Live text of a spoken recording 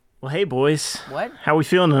Well, hey, boys. What? How we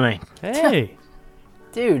feeling tonight? Hey.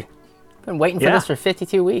 Dude, been waiting for this for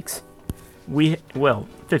 52 weeks.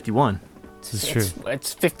 51. This is true.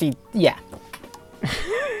 It's 50, yeah. You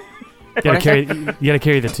gotta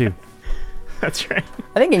carry the two. That's right.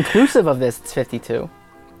 I think inclusive of this, it's 52.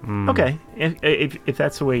 Okay, if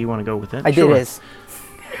that's the way you want to go with it. I did is.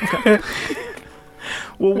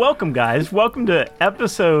 Well, welcome, guys. Welcome to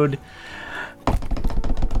episode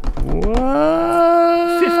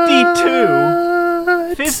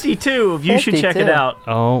 52. 52 of You Should Check It 52. Out.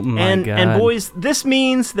 Oh my god. And boys, this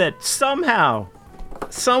means that somehow,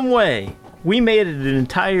 some way, we made it an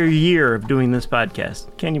entire year of doing this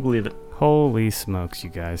podcast. Can you believe it? Holy smokes, you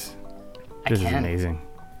guys. This is can. amazing.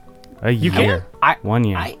 A year. can? 1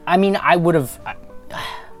 year. I mean, I would have...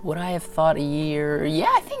 Would I have thought a year?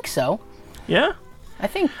 Yeah, I think so. Yeah? I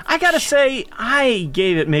think... I gotta say, I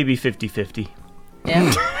gave it maybe 50-50.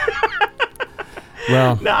 Yeah.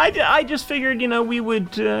 Well, No, I just figured, we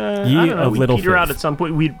would, Ye I don't know, of we'd little peter out faith. at some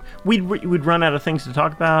point. We'd run out of things to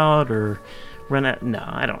talk about, or run out. No,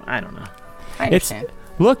 I don't know. I understand.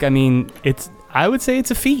 look, I mean, I would say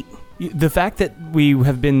it's a feat. The fact that we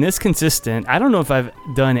have been this consistent, I don't know if I've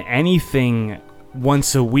done anything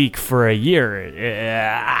once a week for a year.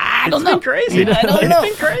 I don't know. It's been crazy. I don't know.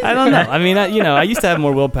 It's been crazy. I don't know. I mean, I used to have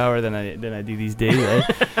more willpower than I do these days. Right?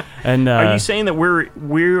 And Are you saying that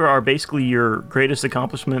we are basically your greatest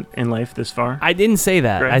accomplishment in life this far? I didn't say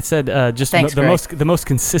that. Greg? I said just Thanks, the Greg. most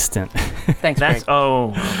consistent. Thanks, That's Greg.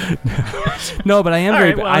 No, but I am All very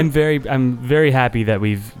right, well, I'm very happy that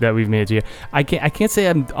we've made it to you. I can't say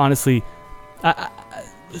I'm honestly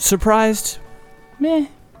surprised. Meh,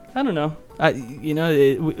 I don't know.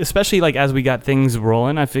 Especially like as we got things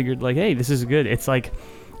rolling, I figured like, hey, this is good.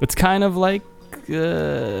 It's kind of like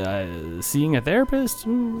seeing a therapist.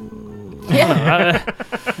 Yeah.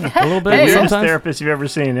 A little bit Hey, Weirdest sometimes. therapist you've ever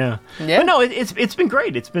seen, yeah. Yeah. But no, it's been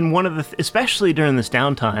great. It's been one of the, especially during this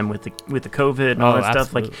downtime with the COVID and all that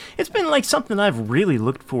stuff. Like, absolutely. it's been like something I've really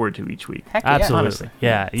looked forward to each week. Heck yeah. Absolutely. honestly.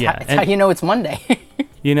 Yeah, yeah. It's how you know it's Monday.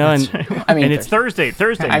 and I mean, and it's Thursday.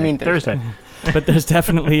 I mean Thursday. but there's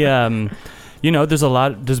definitely there's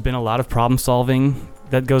been a lot of problem solving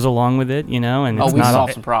that goes along with it, and it's we not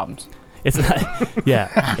solved some problems. it's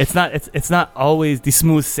not it's not always the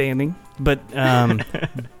smooth sailing, but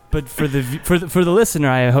for the listener,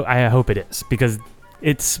 I hope it is, because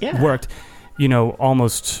it's worked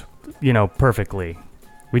almost perfectly.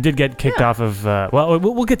 We did get kicked off of we'll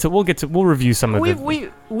review some of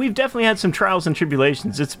it. We've definitely had some trials and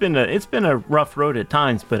tribulations. It's been a rough road at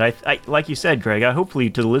times, but I like you said, Greg,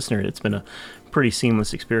 hopefully to the listener it's been a pretty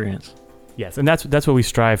seamless experience. Yes, and that's what we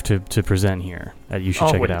strive to present here. You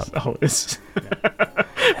should check it out. Always. Yeah.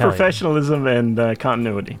 Professionalism and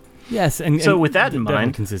continuity. Yes, and So with that in definitely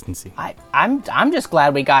mind- consistency. I'm just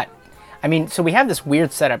glad we got... I mean, so we have this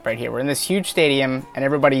weird setup right here. We're in this huge stadium, and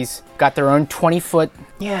everybody's got their own 20-foot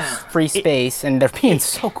free space, and they're being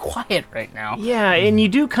so quiet right now. Yeah, and you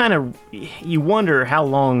do you wonder how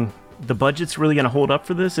long the budget's really going to hold up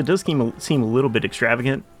for this. It does seem a little bit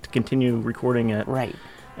extravagant to continue recording at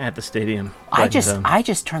the stadium. I But,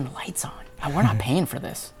 just turned the lights on. We're not paying for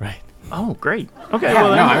this. Right. oh, great. Okay, Yeah,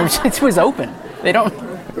 well, no, it was open. They don't...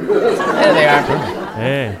 There they are.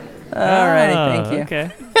 Hey. Alrighty, thank you.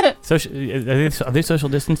 Okay. Are they social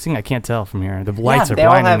distancing? I can't tell from here. The lights are they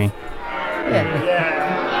all blinding me.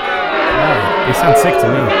 Yeah, They sound sick to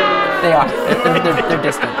me. they are. They're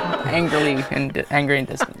distant. Angry and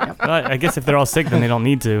distant. Yeah. Well, I guess if they're all sick, then they don't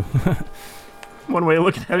need to. one way of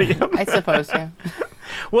looking at it. I suppose, yeah.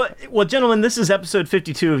 Well, gentlemen, this is episode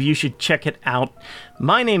 52 of You Should Check It Out.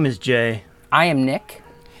 My name is Jay. I am Nick.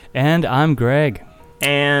 And I'm Greg.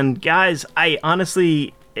 And guys, I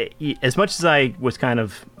honestly, as much as I was kind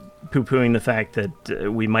of poo-pooing the fact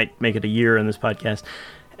that we might make it a year in this podcast,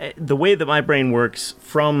 the way that my brain works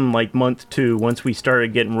from like month 2, once we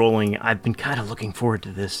started getting rolling, I've been kind of looking forward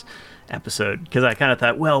to this episode, because I kind of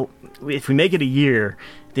thought, well, if we make it a year,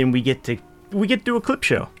 then we get to do a clip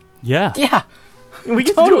show. Yeah. Yeah. We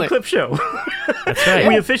get to do a clip show. That's right.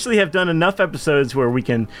 We officially have done enough episodes where we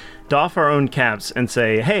can doff our own caps and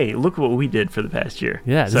say, hey, look what we did for the past year.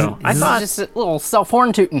 Yeah, So I This thought, is just a little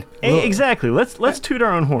self-horn tooting. exactly. Let's toot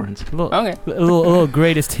our own horns. Okay. A little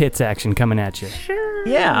greatest hits action coming at you.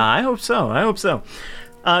 Yeah, I hope so.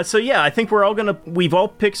 So yeah, I think we've all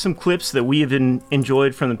picked some clips that we have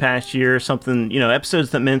enjoyed from the past year, something, episodes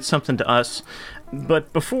that meant something to us.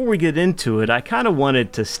 But before we get into it, I kind of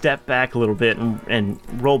wanted to step back a little bit and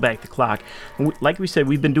roll back the clock. Like we said,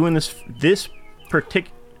 we've been doing this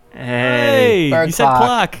particular... Hey, Bird you said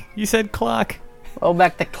clock. clock. You said clock. Roll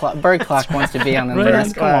back the clock. Bird clock wants to be on the Right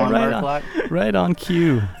list. on, Come on, right bird on. clock. Right on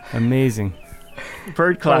cue. Amazing.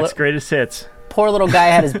 Bird Clock's greatest hits. Poor little guy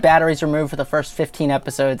had his batteries removed for the first 15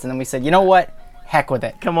 episodes, and then we said, you know what? Heck with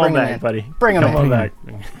it. Come on back, buddy. Bring him on back.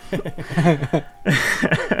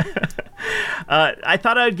 I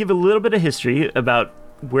thought I'd give a little bit of history about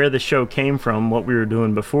where the show came from, what we were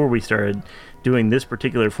doing before we started doing this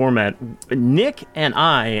particular format. Nick and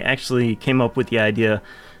I actually came up with the idea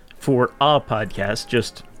for a podcast,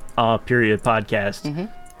 just a period podcast,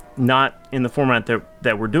 not in the format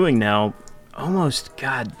that we're doing now. Almost,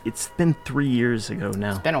 God, it's been 3 years ago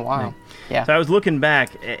now. It's been a while. Yeah. So I was looking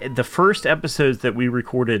back. The first episodes that we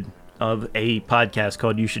recorded of a podcast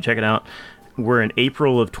called You Should Check It Out were in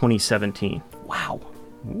April of 2017. Wow.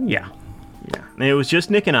 Yeah. And it was just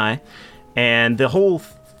Nick and I, and the whole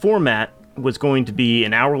format was going to be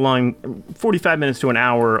an hour long, 45 minutes to an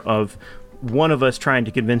hour of one of us trying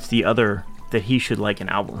to convince the other that he should like an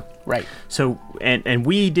album. Right. So, and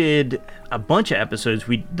we did a bunch of episodes.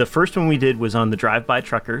 The first one we did was on the Drive-By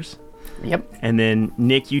Truckers. Yep. And then,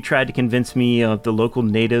 Nick, you tried to convince me of the Local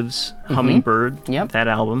Natives, Hummingbird, that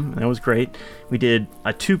album. That was great. We did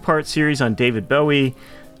a 2-part series on David Bowie,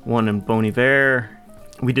 one on Bon Iver.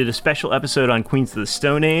 We did a special episode on Queens of the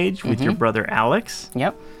Stone Age with your brother Alex.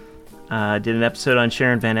 Yep. Did an episode on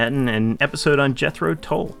Sharon Van Etten and an episode on Jethro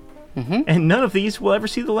Tull. And none of these will ever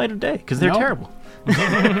see the light of day because they're terrible.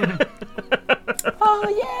 Oh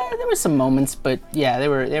yeah, there were some moments, but yeah, they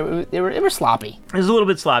were sloppy. It was a little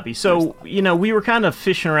bit sloppy. So we were kind of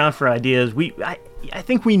fishing around for ideas. I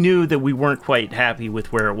think we knew that we weren't quite happy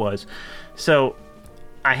with where it was. So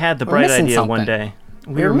I had the bright idea one day.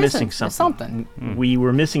 We were missing something. We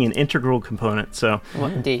were missing an integral component. So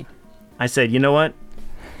indeed, I said, you know what,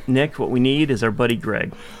 Nick, what we need is our buddy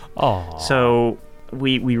Greg. Oh. So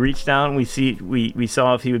we reached out and we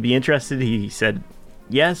saw if he would be interested. He said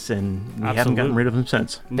yes, and we haven't gotten rid of him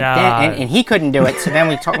since. And he couldn't do it, so then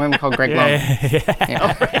we called Greg Loman.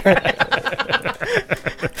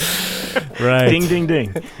 Right. Ding, ding,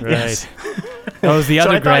 ding. Right. Yes. That was the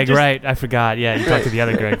other Greg, right? I forgot. Yeah, you talked to the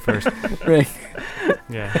other Greg first. Right.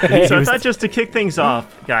 Yeah. So I thought, just to kick things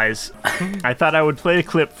off, guys, I thought I would play a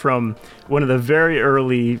clip from one of the very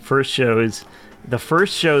early first shows, the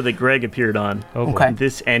first show that Greg appeared on. Okay.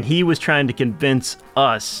 And he was trying to convince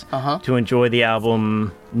us to enjoy the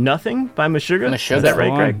album Nothing by Meshuggah. Is that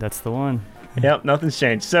right, Greg? That's the one. Yep, nothing's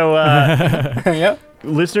changed. So, yep.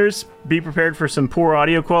 Listeners, be prepared for some poor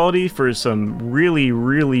audio quality, for some really,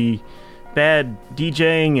 really bad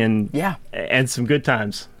DJing, and some good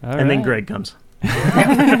times. Then Greg comes.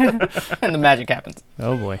 And the magic happens.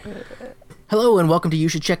 Oh boy. Hello and welcome to You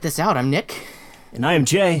Should Check This Out. I'm Nick. And I am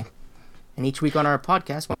Jay. And each week on our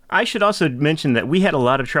podcast... I should also mention that we had a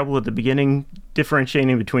lot of trouble at the beginning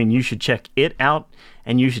differentiating between You Should Check It Out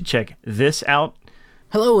and You Should Check This Out.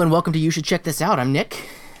 Hello and welcome to You Should Check This Out. I'm Nick.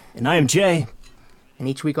 And I am Jay. And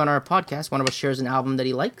each week on our podcast, one of us shares an album that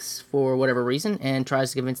he likes for whatever reason and tries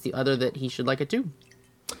to convince the other that he should like it too.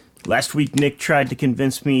 Last week, Nick tried to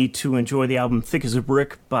convince me to enjoy the album Thick as a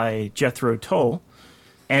Brick by Jethro Tull.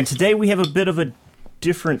 And today we have a bit of a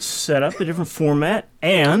different setup, a different format,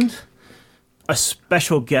 and a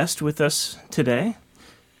special guest with us today.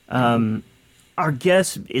 Our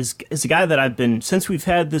guest is a guy that I've been, since we've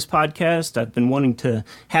had this podcast, I've been wanting to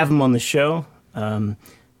have him on the show.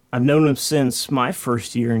 I've known him since my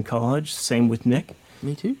first year in college. Same with Nick.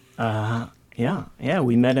 Me too. Yeah.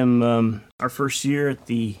 We met him our first year at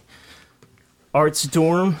the Arts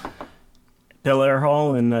Dorm, Bel Air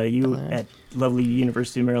Hall, and you at lovely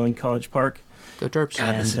University of Maryland College Park. Go Terps.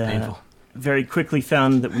 God, this is painful. Very quickly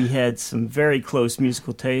found that we had some very close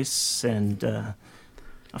musical tastes, and a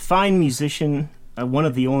fine musician. One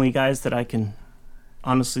of the only guys that I can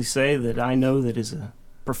honestly say that I know that is a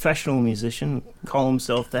professional musician, call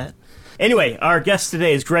himself that. Anyway, our guest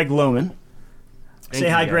today is Greg Loman. Say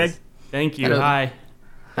hi, Greg. Thank you. Hello. Hi.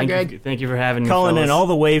 Greg. Thank you for having me. Calling fellas. in all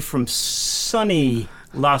the way from sunny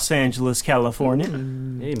Los Angeles, California.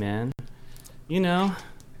 Hey, man. You know,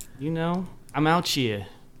 I'm out here.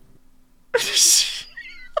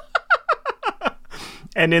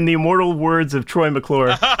 And in the immortal words of Troy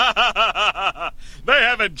McClure, they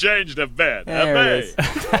haven't changed a bit, There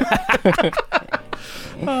have they?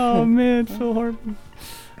 Oh man, Phil Hartman.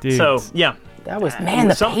 Dude. so yeah, That was, the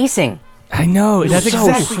pacing. I know. That's so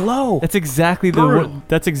exactly slow. That's exactly Brutal.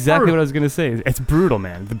 That's exactly what I was gonna say. It's brutal,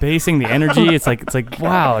 man. The basing, the energy. It's like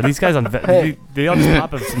wow. These guys on they all just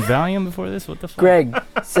pop up some Valium before this. What the fuck? Greg,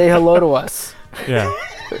 say hello to us. Yeah.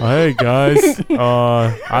 Hey guys.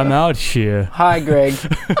 I'm out here. Hi, Greg.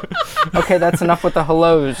 Okay, that's enough with the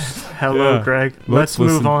hellos. hello, Yeah. Greg. Let's Let's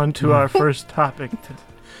move listen. on to our first topic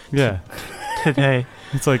Yeah. today.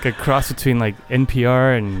 It's like a cross between like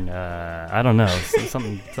NPR and I don't know,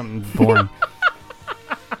 something boring.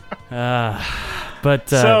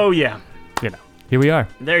 So yeah, here we are.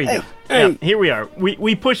 There you go. Yeah, here we are.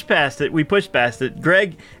 We pushed past it.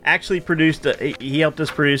 Greg actually produced. He helped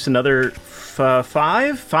us produce another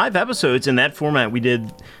five episodes in that format. We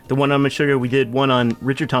did the one on Sugar. We did one on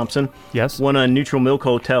Richard Thompson. Yes. One on Neutral Milk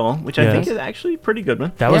Hotel, which I think is actually a pretty good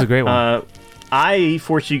one. That was a great one. I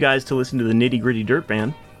forced you guys to listen to the Nitty Gritty Dirt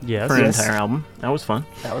Band. Yes. For an entire album. That was fun.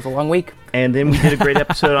 That was a long week. And then we did a great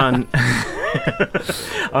episode on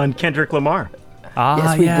on Kendrick Lamar.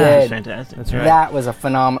 Yes, we That did. was fantastic. That's right. That was a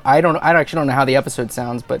phenomenal. I actually don't know how the episode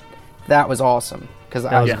sounds, but that was awesome because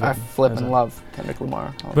I flip and love Kendrick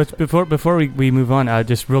Lamar. But before we move on,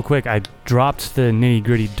 just real quick, I dropped the Nitty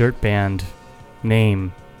Gritty Dirt Band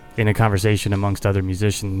name in a conversation amongst other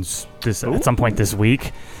musicians at some point this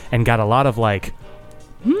week, and got a lot of like,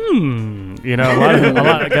 got a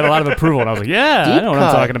lot of approval, and I was like, I know what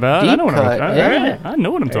I'm talking about. I know what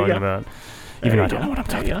I'm talking about. Even though I don't know what I'm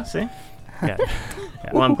talking about. See? Yeah.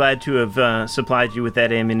 Well, I'm glad to have supplied you with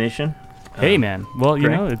that ammunition. Hey, man. Well,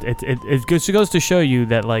 it goes to show you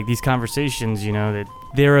that like these conversations, that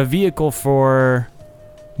they're a vehicle for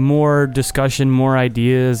more discussion, more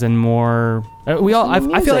ideas, and more.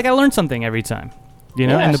 I feel like I learn something every time.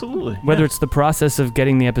 Absolutely. Whether it's the process of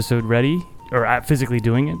getting the episode ready or physically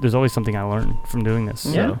doing it, there's always something I learn from doing this.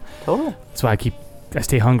 Yeah, totally. That's why I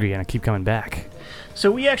stay hungry and I keep coming back. So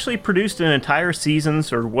we actually produced an entire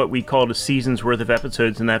season's, or what we called a season's worth of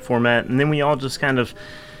episodes in that format, and then we all just kind of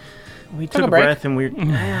took a breath, and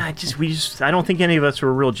I don't think any of us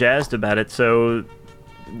were real jazzed about it. So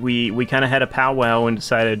we kind of had a powwow and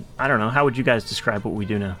decided, I don't know, how would you guys describe what we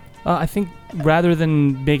do now? I think rather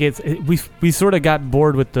than make it, we sort of got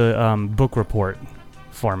bored with the book report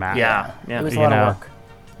format. Yeah. It was a lot of work.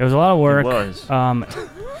 It was a lot of work.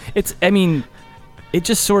 It was. It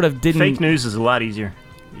just sort of didn't. Fake news is a lot easier.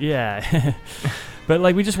 Yeah, but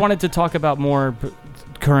like we just wanted to talk about more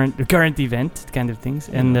current event kind of things,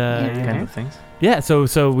 and kind of things. Yeah,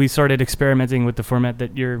 so we started experimenting with the format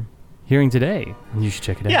that you're hearing today. You should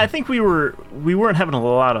check it out. Yeah, I think we weren't having a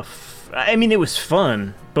lot of. It was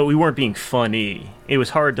fun, but we weren't being funny. It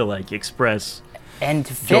was hard to like express and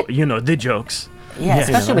to fit, the jokes. Yeah,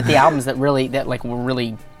 especially with the albums that were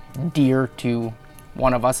really dear to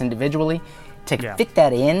one of us individually. To fit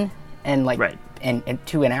that in and and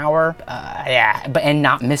to an hour, and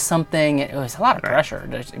not miss something. It was a lot of pressure.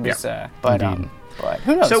 It was, but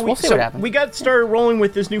who knows? We'll see what happens. We got started rolling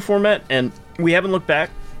with this new format, and we haven't looked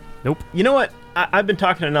back. Nope. You know what? I've been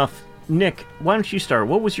talking enough. Nick, why don't you start?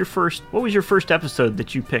 What was your first episode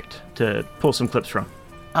that you picked to pull some clips from?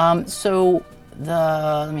 Let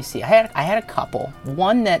me see. I had a couple.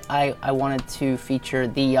 One that I wanted to feature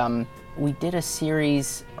we did a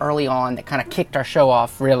series early on that kind of kicked our show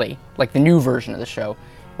off, really, like the new version of the show,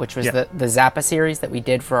 which was the Zappa series that we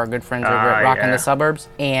did for our good friends over at Rock in the Suburbs.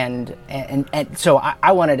 And so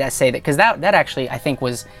I wanted to say that, because that actually, I think,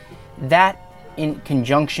 was that in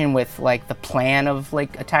conjunction with like the plan of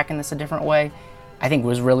like attacking this a different way, I think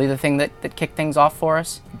was really the thing that kicked things off for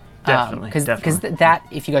us. Definitely. Because that,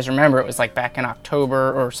 if you guys remember, it was like back in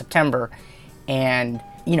October or September, and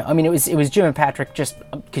it was Jim and Patrick, just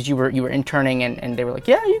because you were interning, and they were like,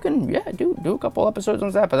 you can do a couple episodes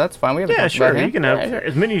on Zappa, that's fine. We have you can have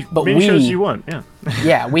as many shows as you want.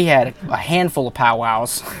 Yeah, we had a handful of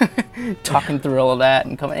powwows talking through all of that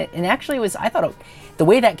and coming. And actually, I thought the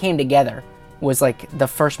way that came together was like the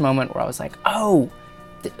first moment where I was like,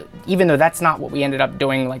 even though that's not what we ended up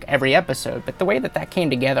doing like every episode, but the way that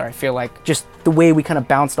came together, I feel like just the way we kind of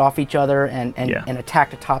bounced off each other and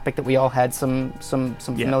attacked a topic that we all had some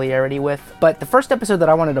familiarity with. But the first episode that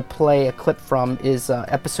I wanted to play a clip from is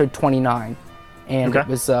episode 29, and it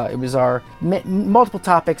was our multiple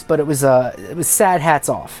topics, but it was Sad Hats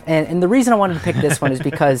Off. And the reason I wanted to pick this one is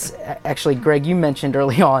because actually, Greg, you mentioned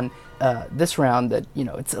early on this round that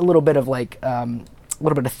it's a little bit of like a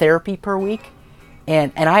little bit of therapy per week.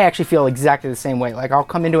 And I actually feel exactly the same way. Like, I'll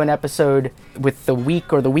come into an episode with the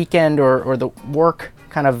week or the weekend or the work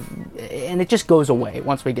kind of, and it just goes away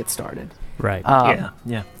once we get started. Right.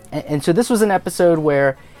 Yeah. And so this was an episode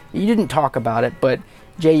where you didn't talk about it, but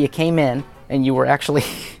Jay, you came in and you were actually,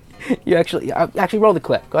 actually roll the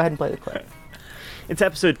clip. Go ahead and play the clip. It's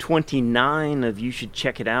episode 29 of You Should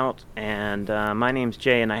Check It Out, and my name's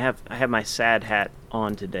Jay, and I have my sad hat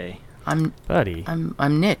on today. I'm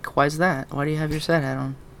Nick. Why is that? Why do you have your sad hat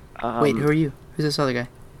on? Wait, who are you? Who's this other guy?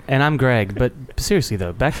 And I'm Greg. But seriously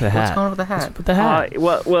though, back to the hat. What's going on with the hat? What's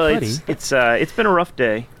with the hat? It's been a rough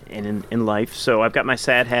day. in life. So I've got my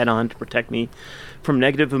sad hat on to protect me from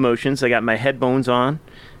negative emotions. I got my headphones on,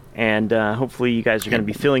 and hopefully you guys are going to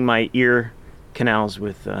be filling my ear canals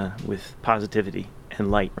with positivity and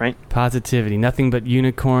light, right? Positivity. Nothing but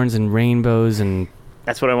unicorns and rainbows and...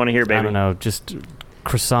 That's what I want to hear, baby. I don't know, just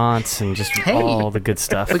croissants and just all the good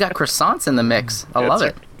stuff. We got croissants in the mix. I love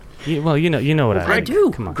it. Well, you know what I do.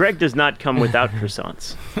 Come on. Greg does not come without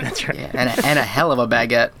croissants. That's right. Yeah, and a hell of a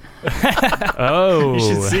baguette. Oh. You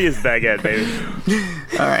should see his baguette, baby.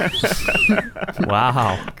 All right.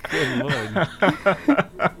 Wow. Good Lord.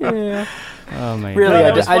 Yeah. Oh, man. Really, No,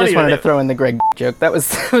 I just wanted to that- throw in the Greg joke. That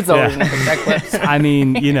was always an epic that clip. I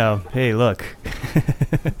mean, hey, look.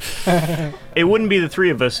 It wouldn't be the three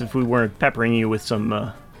of us if we weren't peppering you with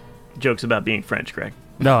some jokes about being French, Greg.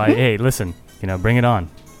 No, hey, listen, bring it on.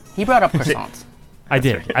 He brought up croissants. I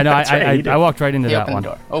did. I know. I walked right into He that opened one. the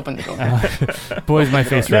door. Open the door. Boys, my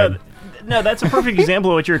face red. No, that's a perfect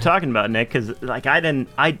example of what you were talking about, Nick. Because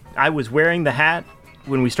I was wearing the hat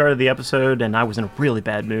when we started the episode, and I was in a really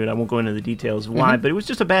bad mood. I won't go into the details of why, but it was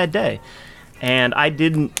just a bad day. And I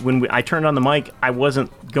didn't. When I turned on the mic, I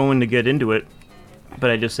wasn't going to get into it,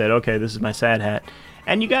 but I just said, "Okay, this is my sad hat,"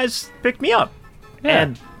 and you guys picked me up. Yeah.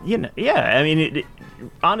 And I mean,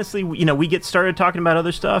 honestly, we get started talking about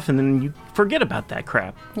other stuff, and then you forget about that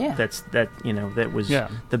crap. Yeah. That was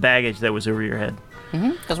the baggage that was over your head.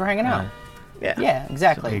 Because we're hanging out. Yeah.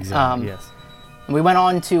 Exactly. Exactly. Yes. We went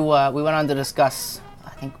on to discuss. I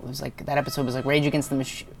think it was like that episode was like Rage Against the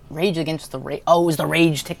it was the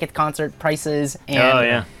Rage ticket concert prices.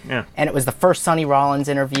 And, and it was the first Sonny Rollins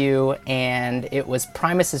interview, and it was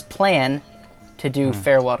Primus's plan to do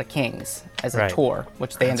Farewell to Kings as a tour,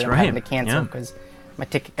 which they ended up having to cancel because my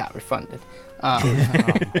ticket got refunded. But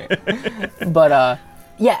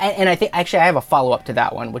and I think actually I have a follow up to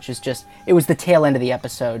that one, which is just it was the tail end of the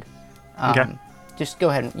episode. Just go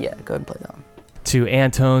ahead and play that one. To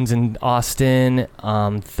Antone's in Austin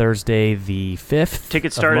Thursday the 5th.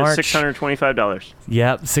 Tickets start at $625.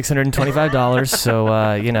 Yep, $625.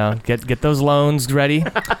 So get those loans ready.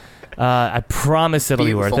 I promise it'll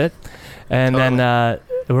be worth it. And then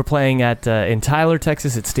we're playing at in Tyler,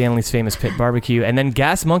 Texas, at Stanley's Famous Pit Barbecue, and then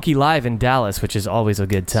Gas Monkey Live in Dallas, which is always a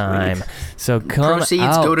good time. Sweet. So come Proceeds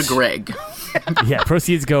out. go to Greg. Yeah,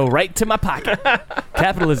 proceeds go right to my pocket.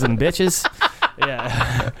 Capitalism, bitches.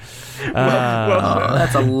 Yeah.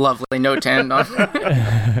 That's a lovely note to end on.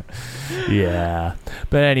 Yeah.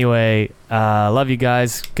 But anyway, love you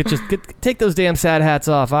guys. Take those damn sad hats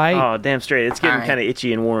off. Oh, damn straight. It's getting kind of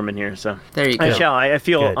itchy and warm in here. So there you go. I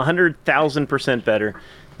feel 100,000% better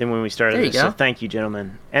than when we started this. So thank you,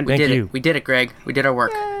 gentlemen. And we did it, Greg. We did our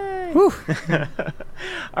work. Whew.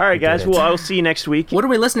 All right, guys. Well, I'll see you next week. What are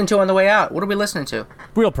we listening to on the way out? What are we listening to?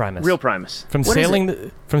 Real Primus. From sailing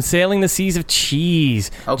the seas of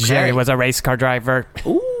cheese. Okay. Jerry was a race car driver.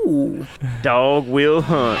 Ooh. Dog will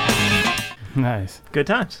hunt. Nice. Good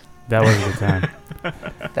times. That was a good time.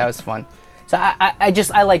 That was fun. So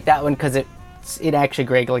I like that one because it actually,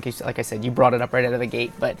 Greg, like I said, you brought it up right out of the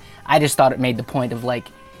gate, but I just thought it made the point of we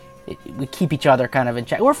keep each other kind of in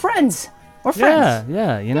check. We're friends. We're friends.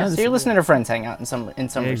 Yeah. So you're listening to friends hang out in some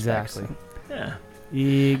exactly. respects. Yeah.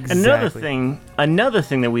 Exactly. Another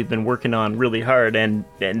thing that we've been working on really hard, and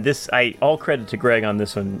this all credit to Greg on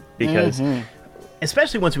this one because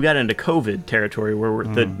especially once we got into COVID territory where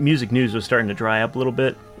the music news was starting to dry up a little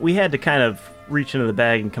bit, we had to kind of reach into the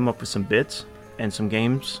bag and come up with some bits and some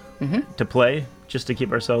games to play just to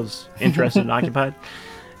keep ourselves interested and occupied.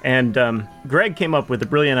 And Greg came up with a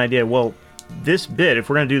brilliant idea. Well, this bit, if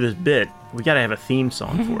we're going to do this bit, we got to have a theme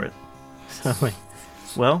song for it. So I'm like,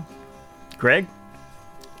 well, Greg,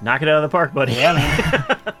 knock it out of the park, buddy. Yeah,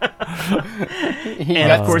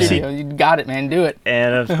 man. Of course you got it, man. Do it.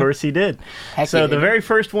 And of course he did. So the very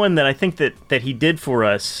first one that I think that he did for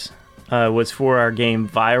us was for our game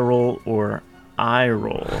Viral or I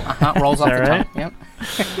Roll. Rolls off the tongue. Yep.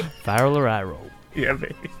 Viral or I Roll. Yeah,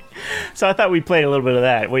 baby. So I thought we'd play a little bit of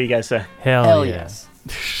that. What do you guys say? Hell yes.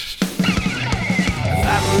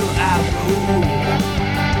 Viral, I roll.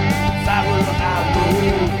 Viral, I roll.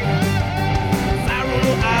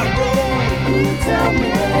 Viral, I roll. Tell me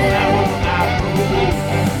viral, I roll.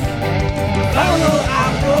 Viral, I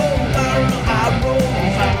roll. Viral, I roll.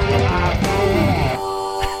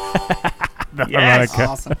 Yes.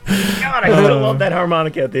 Awesome. God, I still love that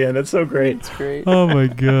harmonica at the end. That's so great. It's great. Oh my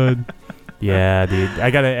god. Yeah, dude. I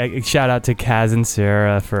gotta shout out to Kaz and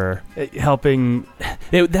Sarah for helping.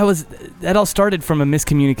 That all started from a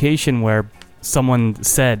miscommunication where someone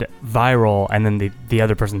said viral and then the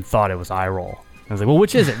other person thought it was eye roll. I was like, well,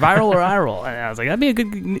 which is it, viral or viral? And I was like, that'd be a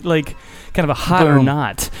good, like, kind of a hot or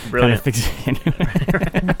not Brilliant. kind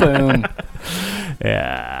of thing. Boom.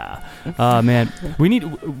 Yeah. Oh, man.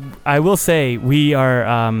 I will say, we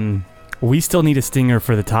still need a stinger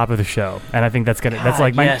for the top of the show. And I think that's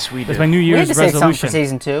like my, yes, we do. that's my New We Year's had to save something resolution. for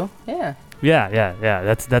season 2. Yeah.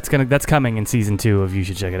 Yeah. That's coming in season 2 of You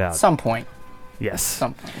Should Check It Out. Some point. Yes.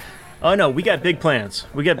 Some point. Oh no, we got big plans.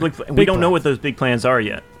 We don't know what those big plans are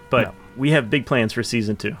yet, but we have big plans for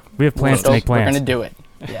season 2. We have plans to make plans. We're going to do it.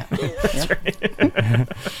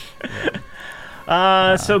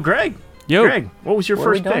 Yeah. So Greg, what was your Where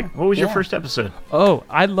are we first pick? going? What was your Yeah. first episode? Oh,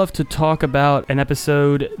 I'd love to talk about an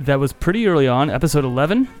episode that was pretty early on, episode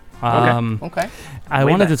 11. Okay. I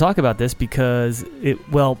Way wanted back. to talk about this because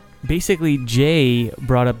basically Jay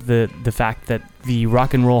brought up the fact that the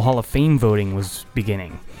Rock and Roll Hall of Fame voting was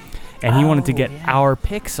beginning, and he wanted to get our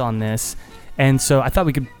picks on this, and so I thought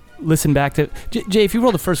we could listen back to Jay. If you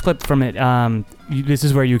roll the first clip from it, this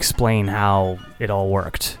is where you explain how it all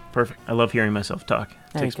worked. Perfect. I love hearing myself talk There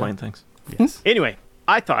to you explain go. things. Yes. Anyway,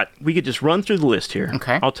 I thought we could just run through the list here.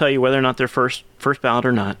 Okay. I'll tell you whether or not they're first ballot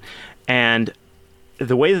or not. And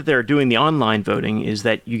the way that they're doing the online voting is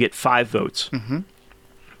that you get 5 votes. Mm-hmm.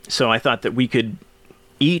 So I thought that we could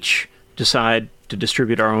each decide to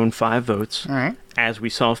distribute our own 5 votes All right. as we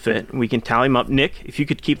saw fit. We can tally them up. Nick, if you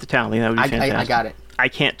could keep the tally, that would be fantastic. I got it. I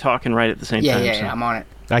can't talk and write at the same Yeah, time. yeah, I'm on it.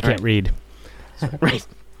 I can't read. Right.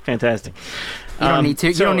 Fantastic. You don't need to.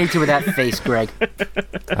 You so- don't need to with that face, Greg. Thank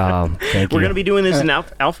you. We're going to be doing this in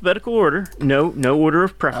alphabetical order. No order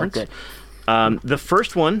of Oh, preference. good. The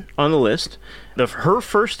first one on the list, her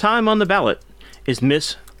first time on the ballot, is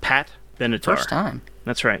Miss Pat Benatar. First time.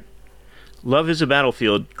 That's right. Love is a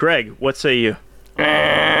battlefield. Greg, what say you?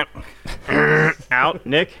 Out.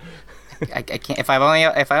 Nick? I can't. If I only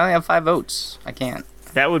have 5 votes, I can't.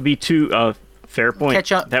 That would be 2. Fair point.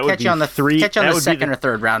 That would be on the 3. Catch you on that the would second be or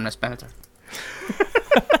third round, Miss Benatar.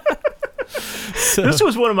 This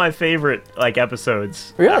was one of my favorite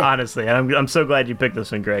episodes. Really? Honestly, and I'm so glad you picked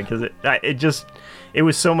this one, Greg, because it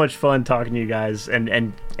was so much fun talking to you guys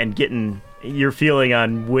and getting your feeling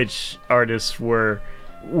on which artists were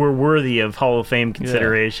worthy of Hall of Fame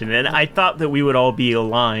consideration. And I thought that we would all be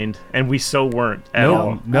aligned, and we so weren't at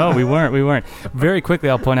all. No, we weren't. Very quickly,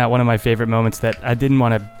 I'll point out one of my favorite moments that I didn't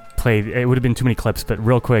want to play. It would have been too many clips, but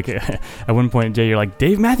real quick, at one point, Jay, you're like,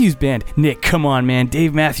 Dave Matthews Band. Nick, come on, man,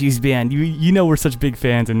 Dave Matthews Band. You know we're such big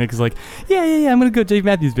fans. And Nick is like, yeah, I'm gonna go Dave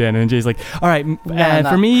Matthews Band. And Jay's like, all right,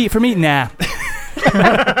 for me, nah.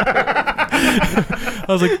 I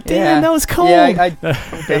was like, damn, that was cold. Yeah, I Baited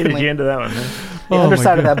definitely. you into that one, man. The Oh my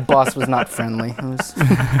underside of God. that bus was not friendly. It was.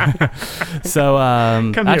 So,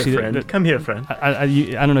 Come actually, here, friend. Come here, friend. I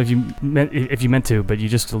don't know if you meant to, but you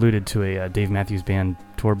just alluded to a Dave Matthews Band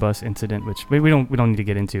tour bus incident, which we don't need to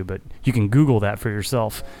get into, but you can Google that for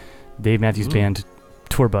yourself. Dave Matthews Band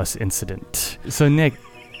tour bus incident. So Nick,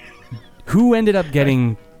 who ended up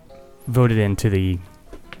getting voted into the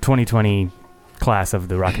 2020 class of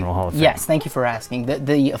the Rock and Roll Hall of Fame? Yes, thank you for asking.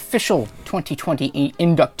 The official 2020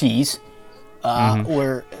 inductees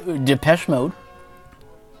were Depeche Mode,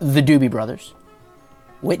 the Doobie Brothers,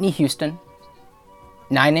 Whitney Houston,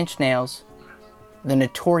 9 Inch Nails, the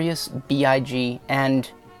Notorious B.I.G., and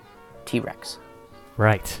T-Rex.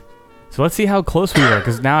 Right. So let's see how close we were,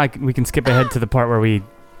 because now we can skip ahead to the part where we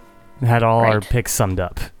had all our Right. picks summed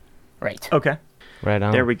up. Right. Okay. Right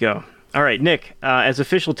on. There we go. All right, Nick, as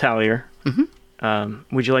official tallier,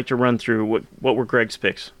 would you like to run through what were Greg's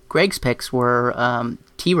picks? Greg's picks were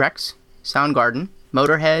T-Rex, Soundgarden,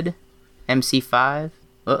 Motorhead, MC5.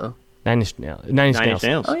 Uh-oh. Nine Inch Nails. Nine Inch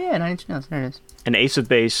Nails. Oh, yeah, 9 Inch Nails. There it is. And Ace of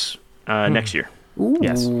Base next year. Ooh.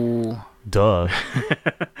 Yes. Duh.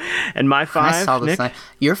 And my I 5, saw this Nick? line.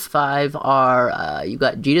 Your 5 are, you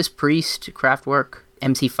got Judas Priest, Kraftwerk,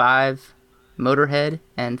 MC5, Motorhead,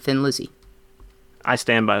 and Thin Lizzy. I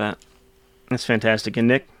stand by that. That's fantastic. And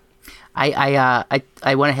Nick? I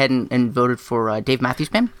went ahead and voted for Dave Matthews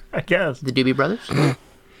Band, I guess. the Doobie Brothers, 9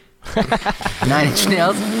 Inch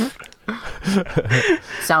Nails,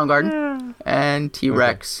 Soundgarden, and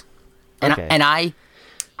T-Rex. And Okay.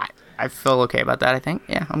 I feel okay about that. I think.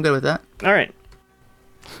 Yeah, I'm good with that. All right.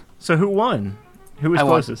 So who won? Who was I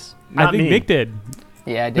won. closest? I Not think me. Nick did.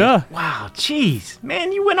 Yeah, I did. Yeah. Wow, jeez.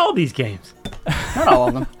 Man, you win all these games. Not all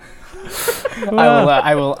of them.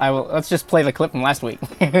 I will. Let's just play the clip from last week.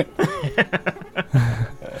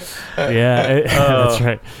 Yeah, that's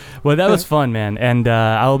right. Well, that was fun, man, and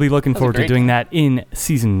I'll be looking forward to great. doing that in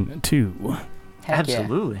season 2, Heck yeah.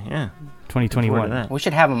 Absolutely, yeah. Forward 2021. to that. We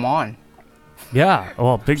should have him on. Yeah.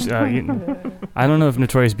 Well, big. I don't know if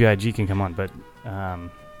Notorious B.I.G. can come on, but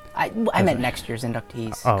I meant next year's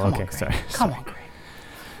inductees. Oh, Come okay, on, Greg. sorry. Come on,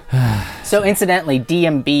 Greg. So incidentally,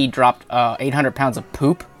 DMB dropped 800 pounds of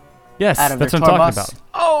poop. Yes, out of that's their what I'm tour talking bus. about.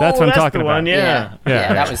 Oh, That's what I'm that's talking the about. one, yeah.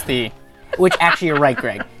 Yeah, that was the... Which, actually, you're right,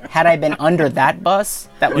 Greg. Had I been under that bus,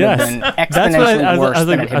 that would have Yes. been That's what exponentially worse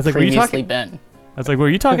than it I had was like, were you previously talking- been. I was like, were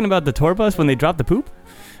you talking about the tour bus when they dropped the poop?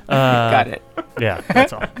 Got it. Yeah,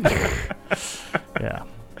 that's all. Yeah.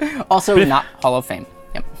 Also, not Hall of Fame.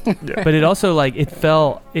 Yep. But it also, like,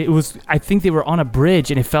 I think they were on a bridge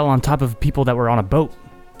and it fell on top of people that were on a boat.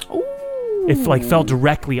 Ooh. It, like, fell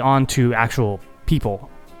directly onto actual people.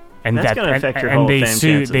 And That's gonna affect your and Hall they of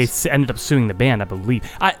Fame chances. ended up suing the band, I believe.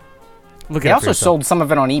 Look They at also sold some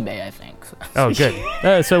of it on eBay, I think. Oh,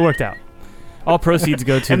 good. So it worked out. All proceeds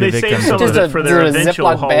go to And the they saved victims. some of Just it a- for their a eventual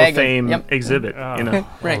Ziploc Hall bag of of- Fame yep. exhibit. You know,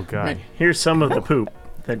 Right, Oh, God. right. here's some of the poop.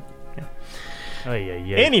 That, Yeah.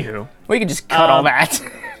 Anywho, We could just cut all that.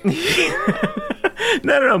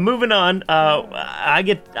 no. Moving on.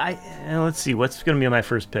 Let's see. What's going to be my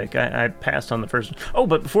first pick? I passed on the first one. Oh,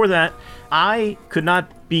 but before that, I could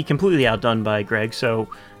not be completely outdone by Greg, so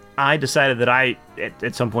I decided that I,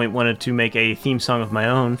 at some point, wanted to make a theme song of my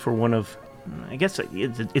own for one of, I guess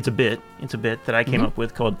it's a bit that I came up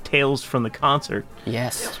with called Tales from the Concert.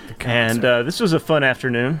 Yes. And this was a fun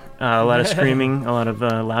afternoon. A lot of screaming, a lot of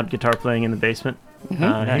loud guitar playing in the basement.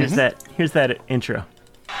 Here's that intro.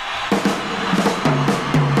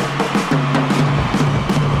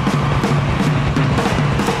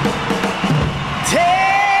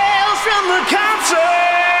 Tales from the concert.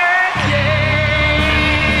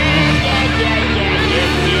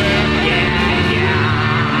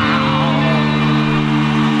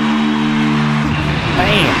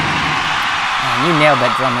 Bam. Man, you nailed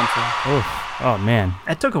that drum intro. Oh, man.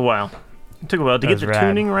 It took a while. It took a while to That get was the rad.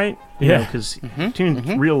 tuning right. Yeah. Because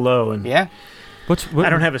tuned real low, and Yeah. I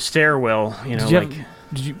don't have a stairwell. You know,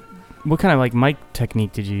 what kind of like mic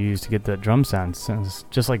technique did you use to get the drum sound? Sounds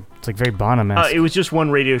just like it's like very Bonham-esque. it was just one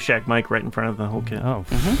Radio Shack mic right in front of the whole kit. Oh,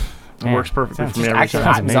 It works perfectly for me every Actually,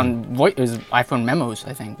 time. it was on it was iPhone memos,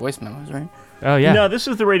 I think. Voice memos, right? Oh yeah. No, this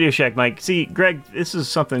is the Radio Shack mic. See, Greg, this is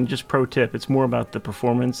something, just pro tip. It's more about the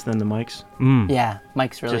performance than the mics. Yeah,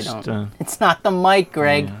 mics really Just, don't. It's not the mic,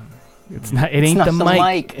 Greg. It's not. It It's ain't not the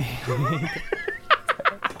mic.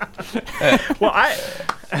 Well,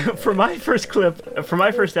 for my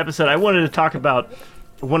first episode, I wanted to talk about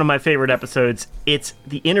one of my favorite episodes. It's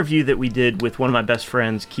the interview that we did with one of my best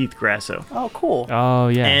friends, Keith Grasso. Oh, cool. Oh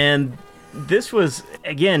yeah. And this was,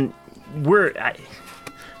 again,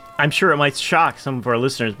 I'm sure it might shock some of our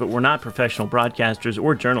listeners, but we're not professional broadcasters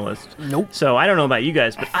or journalists. Nope. So I don't know about you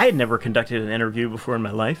guys, but I had never conducted an interview before in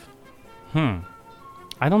my life.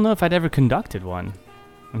 I don't know if I'd ever conducted one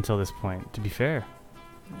until this point. To be fair.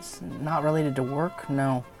 It's not related to work?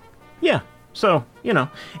 No. Yeah. So,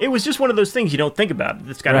 it was just one of those things you don't think about.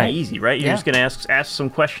 It's got to Right. be easy, right? You're Yeah. just going to ask some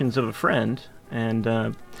questions of a friend. And,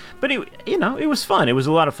 but it was fun. It was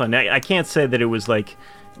a lot of fun. I can't say that it was like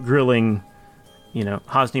grilling,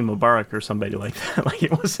 Hosni Mubarak or somebody like that. Like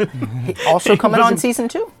it wasn't. Also coming on wasn't- season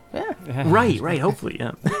 2? Yeah. Right. Hopefully,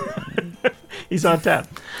 yeah. He's on tap.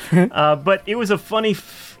 But it was a funny.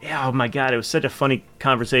 Oh my God! It was such a funny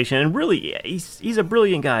conversation, and really, he's a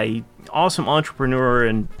brilliant guy, awesome entrepreneur,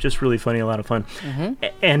 and just really funny, a lot of fun.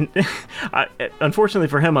 And unfortunately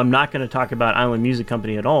for him, I'm not going to talk about Island Music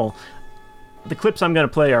Company at all. The clips I'm going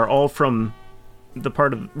to play are all from the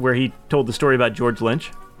part of where he told the story about George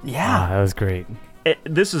Lynch. Yeah. That was great.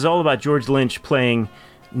 This is all about George Lynch playing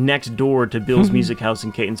next door to Bill's Music House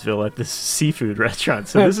in Catonsville at this seafood restaurant.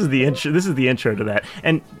 So this is the intro. This is the intro to that.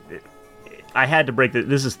 And I had to break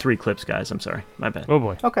this is 3 clips, guys. I'm sorry. My bad. Oh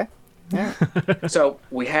boy. Okay. Yeah. So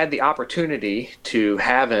we had the opportunity to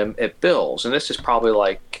have him at Bill's, and this is probably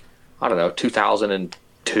like, I don't know,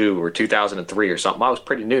 2002 or 2003 or something. I was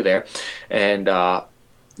pretty new there. And,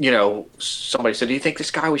 somebody said, "Do you think this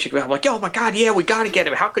guy we should go?" I'm like, "Oh my God, yeah, we got to get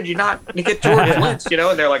him. How could you not get George Lynch?"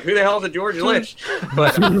 And they're like, "Who the hell is a George Lynch?"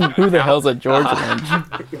 But Who the hell's a George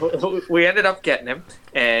Lynch? we ended up getting him,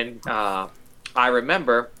 and I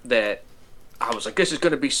remember that I was like, "This is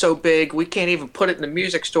going to be so big, we can't even put it in the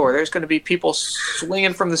music store. There's going to be people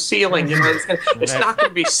swinging from the ceiling. It's not going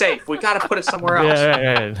to be safe. We got to put it somewhere else."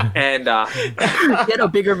 Yeah. And Get a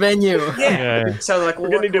bigger venue. yeah. So like, We're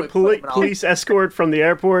going to need a police escort from the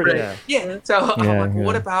airport. Yeah. Yeah. So I'm Yeah, like, yeah.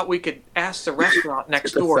 what about we could ask the restaurant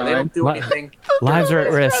next door? They don't do anything. Lives are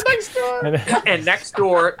at risk. And next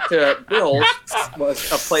door to Bill's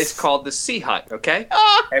was a place called the Sea Hut. Okay.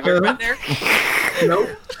 Have you ever been there? Nope.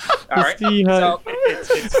 All right. Sea Hut. So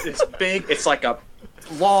it's big. It's like a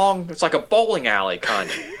long. It's like a bowling alley kind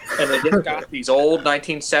of, and they just got these old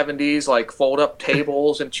 1970s like fold-up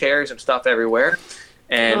tables and chairs and stuff everywhere,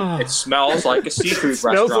 and it smells like a seafood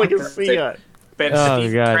restaurant. Smells like a sea hut. Been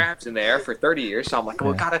Steve crabs in there for 30 years, so I'm like,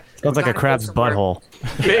 well, gotta. Sounds like a crab's butthole.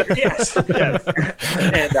 Yes.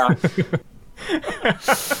 And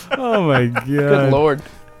Oh my god! Good lord.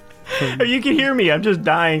 You can hear me. I'm just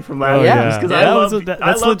dying from laughing. yeah. Because That's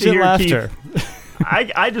I love to legit hear laughter. Keith.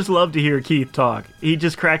 I just love to hear Keith talk. He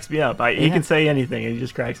just cracks me up. He can say anything, and he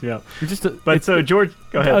just cracks me up. So George,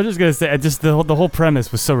 go ahead. I was just gonna say, the whole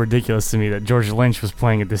premise was so ridiculous to me that George Lynch was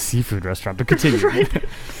playing at this seafood restaurant. But continue.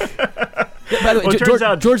 By the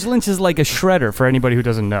way, George Lynch is like a shredder for anybody who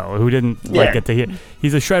doesn't know, who didn't get to hear.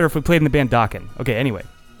 He's a shredder who played in the band Dokken. Okay, anyway.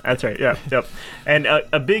 That's right. Yeah. Yep. And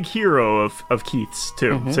a big hero of Keith's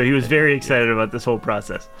too. Mm-hmm. So he was very excited about this whole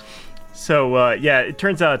process. So it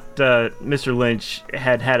turns out Mr. Lynch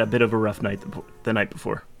had a bit of a rough night the night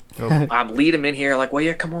before. I lead him in here like, well,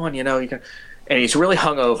 yeah, come on, you can. And he's really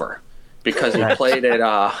hungover because he played at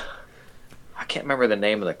I can't remember the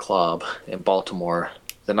name of the club in Baltimore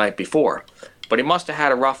the night before, but he must have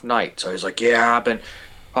had a rough night. So he's like, yeah,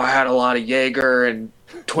 I had a lot of Jaeger and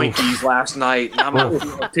Twinkies last night, and I'm not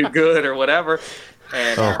feeling too good or whatever.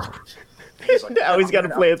 And he's like, now he's got to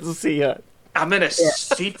play at the sea hut. I'm in a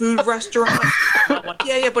seafood restaurant. I'm like,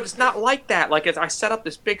 yeah, but it's not like that. Like, I set up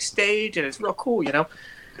this big stage, and it's real cool, And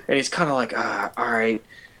he's kind of like, all right.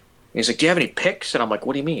 He's like, do you have any picks? And I'm like,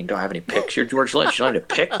 what do you mean? Do I have any picks? You're George Lynch. You don't have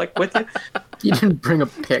any pick like with you? You didn't bring a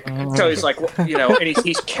pick. So he's like, and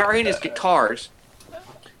he's carrying his guitars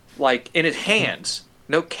like in his hands,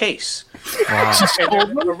 no case. Wow.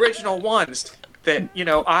 And the original ones that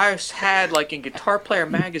I had like in Guitar Player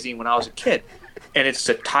magazine when I was a kid. And it's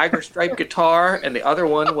a tiger stripe guitar, and the other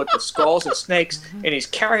one with the skulls and snakes, and he's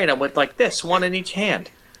carrying them with like this, one in each hand.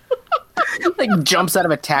 Like jumps out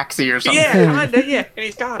of a taxi or something. Yeah, and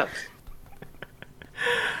he's got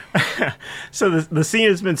them. So the scene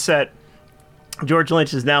has been set. George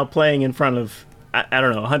Lynch is now playing in front of, I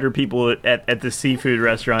don't know, 100 people at the seafood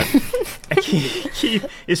restaurant. He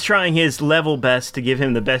is trying his level best to give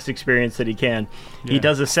him the best experience that he can. Yeah. He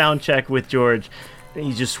does a sound check with George.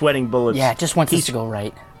 He's just sweating bullets. Yeah, just wants this to go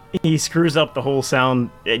right. He screws up the whole sound.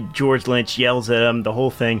 George Lynch yells at him, the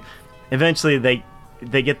whole thing. Eventually,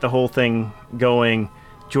 they get the whole thing going.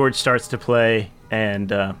 George starts to play,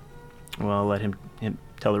 and I'll let him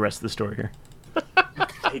tell the rest of the story here.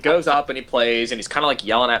 He goes up and he plays, and he's kind of like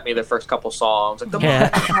yelling at me the first couple songs, like, come on,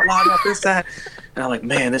 not loud enough, this, that. And I'm like,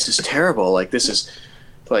 man, this is terrible. Like, this is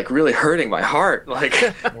like really hurting my heart.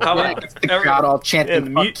 Like, God all chanting.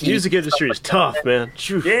 The music industry is tough, man.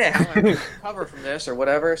 Yeah, cover from this or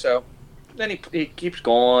whatever. So then he keeps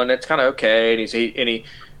going. It's kind of okay, and he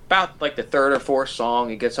about like the third or fourth song,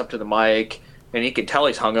 he gets up to the mic, and you can tell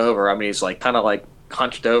he's hungover. I mean, he's like kind of like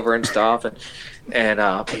hunched over and stuff,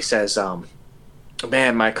 and he says,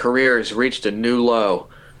 "Man, my career has reached a new low."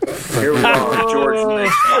 Here we are, George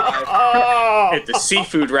Lynch live at the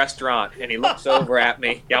seafood restaurant, and he looks over at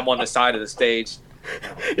me. Yeah, I'm on the side of the stage.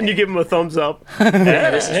 And you give him a thumbs up. Yeah,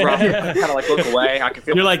 this is rough. I kind of like look away. I can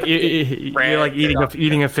feel. You're like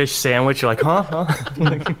eating a fish sandwich. You're like, huh?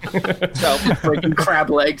 So breaking crab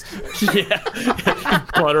legs. Yeah,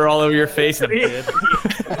 butter all over your face. Sorry.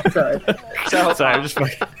 I'm just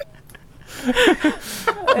fucking.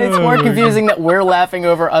 It's more confusing that we're laughing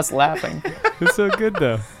over us laughing. It's so good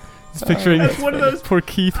though. Just picturing one of those, poor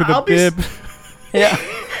Keith with a bib. Yeah.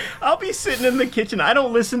 I'll be sitting in the kitchen. I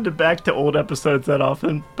don't listen back to old episodes that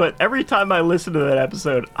often, but every time I listen to that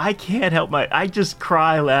episode, I can't help I just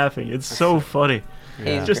cry laughing. It's so funny.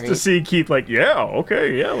 Yeah. Just to see Keith like,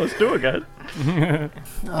 let's do it, guys.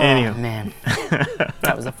 Anyway. Man.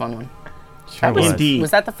 That was a fun one. Sure was. Indeed.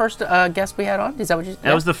 Was that the first guest we had on? Is that what you said?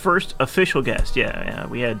 That was the first official guest, yeah.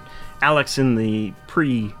 We had Alex in the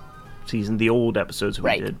pre-season, the old episodes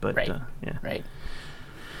we did, but yeah. Right.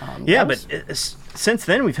 Since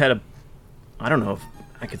then we've had I don't know if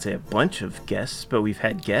I could say a bunch of guests, but we've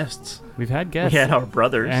had guests. We had our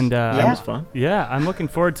brothers, and that was fun. Yeah, I'm looking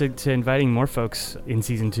forward to inviting more folks in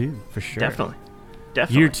season 2 for sure. Definitely.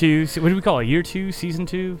 Year 2. What do we call it? Year 2, season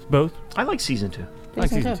 2, both. I like season 2. I like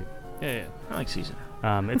season 2. Yeah. I like season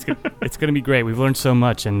 2. It's going to be great. We've learned so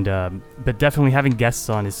much, and but definitely having guests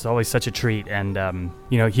on is always such a treat. And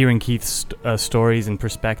hearing Keith's stories and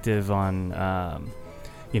perspective on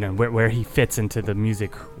where he fits into the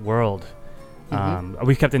music world.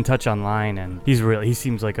 We've kept in touch online, and he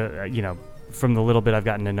seems like from the little bit I've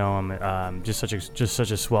gotten to know him, just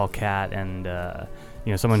such a swell cat, and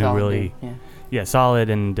someone solid, who really solid,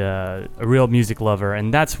 and a real music lover.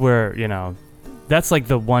 And that's where that's like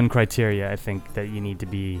the one criteria I think that you need to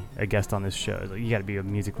be a guest on this show. Like, you got to be a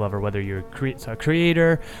music lover, whether you're a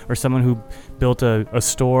creator or someone who built a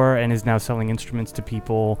store and is now selling instruments to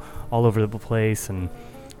people all over the place, and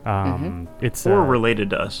it's or related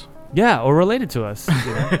to us. Yeah, or related to us.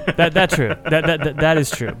 You know? That's true. That is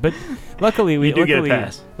true. But luckily, we do get a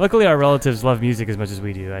pass. Luckily, our relatives love music as much as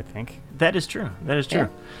we do, I think. That is true. Yeah.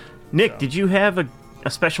 Nick, did you have a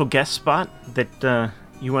special guest spot that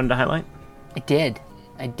you wanted to highlight? I did.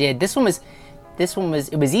 This one was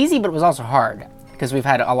it was easy, but it was also hard because we've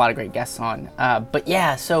had a lot of great guests on. But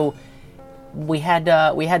yeah, so we had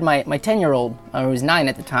my 10-year-old, who was 9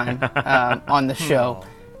 at the time, on the show.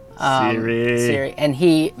 Siri. And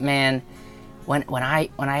he, man, when I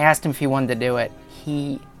asked him if he wanted to do it,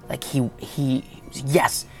 he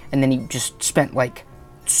yes, and then he just spent like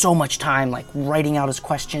so much time like writing out his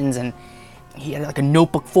questions, and he had like a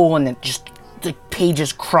notebook full, and then just the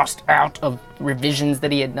pages crossed out of revisions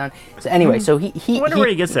that he had done. So anyway, so he I wonder where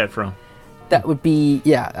he gets that from. That would be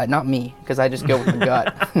not me, because I just go with the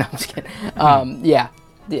gut. No, I'm just kidding. Yeah,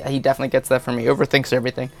 he definitely gets that from me. Overthinks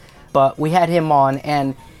everything. But we had him on,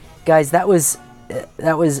 and guys, it was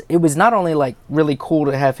not only like really cool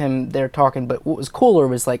to have him there talking, but what was cooler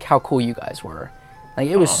was like how cool you guys were. Like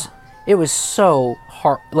it was so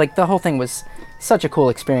hard. Like the whole thing was such a cool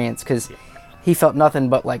experience because he felt nothing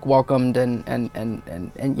but like welcomed and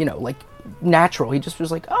you know, like natural. He just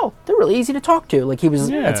was like, oh, they're really easy to talk to. Like he was.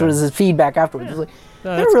 Yeah. That's what his feedback afterwards. He was like,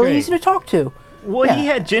 they're that's really great. easy to talk to. Well, he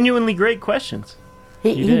had genuinely great questions.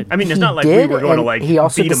 He did. I mean, it's he not like we did, were going to and like he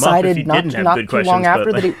also beat him up if he decided not didn't have good too long questions. after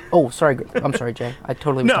but, that he. Oh, sorry. I'm sorry, Jay. I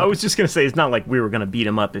totally. Was no, I talking. was just going to say it's not like we were going to beat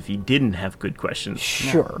him up if he didn't have good questions.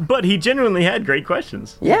 Sure. But he genuinely had great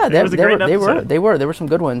questions. Yeah, it was a great episode. There were some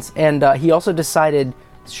good ones, and he also decided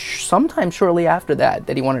sometime shortly after that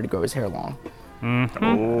he wanted to grow his hair long.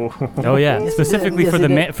 Oh yeah, specifically Yes, for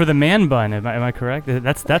he the man bun. Am I correct?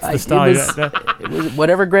 That's the It style. it was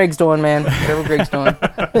whatever Greg's doing, man. Whatever Greg's doing.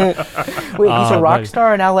 Wait, he's a rock buddy.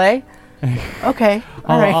 star in L.A. Okay,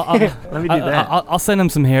 all right. Let me do that. I'll send him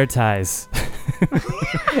some hair ties.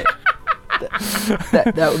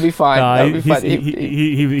 that would be fine. That would be fine.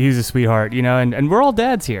 He's a sweetheart, you know, and we're all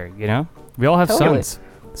dads here, you know. We all have Totally. sons.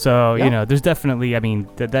 So, Yeah. you know, there's definitely, I mean,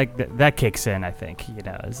 that kicks in, I think, you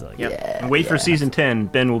know. It's like, And wait for season 10.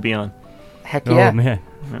 Ben will be on. Heck yeah. oh, man.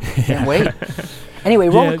 Can't wait. Anyway,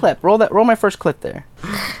 roll Yeah. the clip. Roll my first clip there.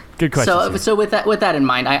 Good question. So with that in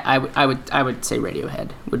mind, I would say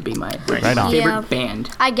Radiohead would be my Right on. favorite Yeah. band.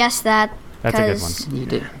 I guess that. That's a good 'cause- one. You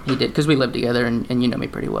did, because we live together, and you know me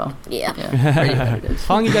pretty well. Yeah. Yeah, Radiohead it is.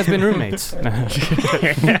 How long you guys been roommates?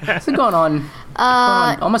 It's been going on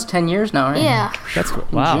almost 10 years now, right? Yeah. That's cool.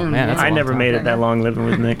 Wow, June, man. That's yeah. a I long never time. made it that long living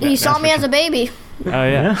with Nick. He saw me as a baby. Oh,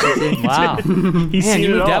 yeah. Wow. He's Man, seen you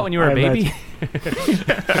it moved all, out when you were I a baby? imagine.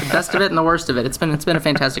 The best of it and the worst of it. It's been a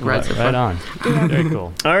fantastic ride so far. Right on. Very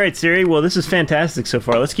cool. All right, Siri. Well, this is fantastic so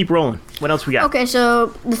far. Let's keep rolling. What else we got? Okay, so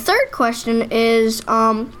the third question is,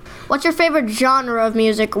 what's your favorite genre of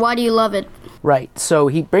music? Why do you love it? Right. So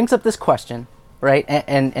he brings up this question, right?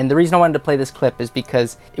 And the reason I wanted to play this clip is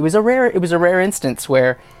because it was a rare instance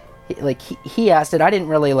where he asked it. I didn't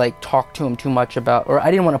really like talk to him too much about, or I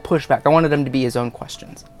didn't want to push back. I wanted them to be his own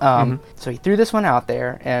questions. So he threw this one out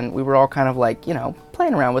there, and we were all kind of like, you know,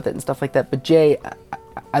 playing around with it and stuff like that. But Jay,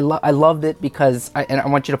 I loved it because and I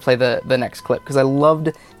want you to play the next clip because I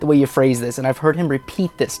loved the way you phrased this, and I've heard him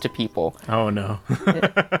repeat this to people. Oh no.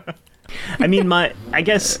 I mean, I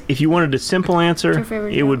guess if you wanted a simple answer, your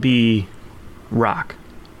favorite it would be rock.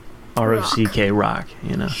 R-O-C-K, rock,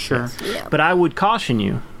 you know. Sure. Yeah. But I would caution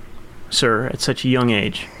you, sir, at such a young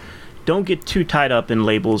age, don't get too tied up in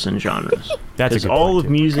labels and genres. That's a Because good all point, of too.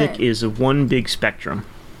 music Okay. is of one big spectrum,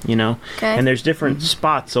 you know? Okay. And there's different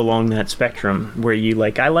spots along that spectrum where you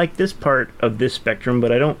like, I like this part of this spectrum,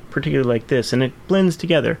 but I don't particularly like this. And it blends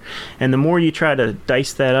together. And the more you try to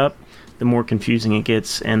dice that up, the more confusing it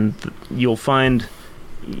gets. And you'll find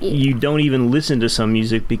you don't even listen to some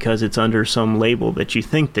music because it's under some label that you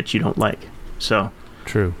think that you don't like. So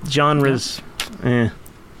True. genres, who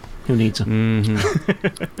needs them?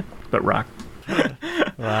 Mm-hmm. But rock.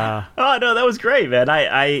 Wow. Oh no, that was great, man.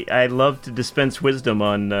 I love to dispense wisdom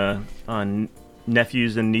on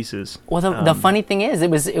nephews and nieces. Well, the funny thing is,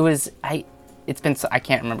 it's been I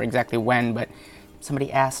can't remember exactly when, but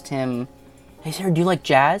somebody asked him, "Hey, sir, do you like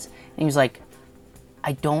jazz?" And he was like,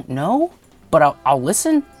 "I don't know, but I'll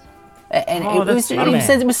listen." And Oh, that's he sweet.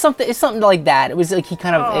 said it's something like that. It was like he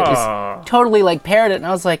kind of it was totally like parroted, and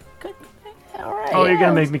I was like, "Good, all right." Oh, you're yeah,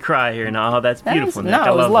 gonna it make was- me cry here now. Oh, that's that beautiful, was- Nick. No, I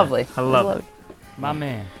it was love lovely. that. I love it. My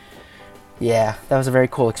man. Yeah, that was a very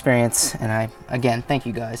cool experience, and I again thank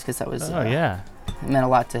you guys because that was. Oh, yeah. meant a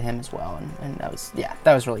lot to him as well, and that was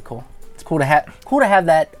really cool. It's cool to have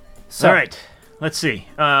that. So, all right, let's see.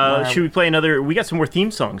 Should we play another? We got some more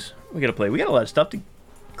theme songs we got to play. We got a lot of stuff to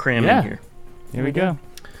cram in here. Here we go.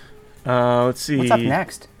 Let's see. What's up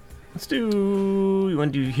next? Let's do. You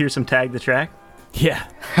want to hear some Tag the Track? Yeah.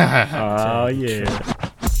 Oh yeah.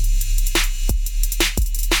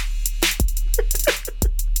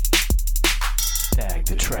 Tag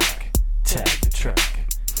the track. Tag the track.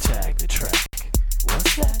 Tag the track.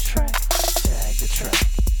 What's that track? Tag the track.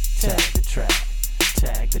 Tag the track.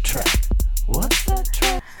 Tag the track. What's that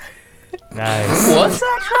track? Nice. What's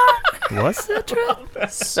that track? What's that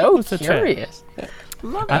track? So curious.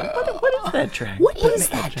 Love it. What is that track? What is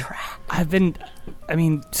that track?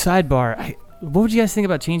 Sidebar. What would you guys think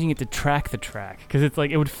about changing it to Track the Track? Because it's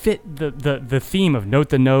like it would fit the theme of Note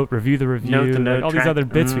the Note, Review the Review, Note the Note, all track. these other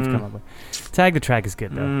bits we've come up with. Tag the Track is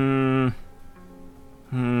good though.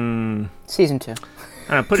 Season 2.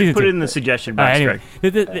 Put it in the suggestion box, anyway,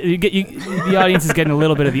 Greg. the audience is getting a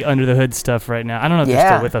little bit of the under the hood stuff right now. I don't know if they're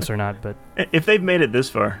still with us or not, but If they've made it this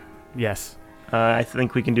far, yes, I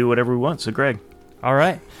think we can do whatever we want. So, Greg. all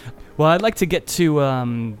right. Well, I'd like to get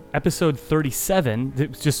to episode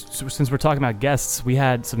 37. Just since we're talking about guests, we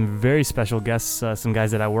had some very special guests, some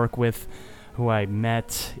guys that I work with who I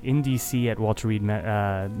met in D.C. at Walter Reed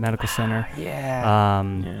Medical Center.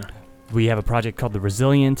 Yeah. We have a project called The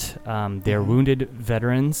Resilient. They're wounded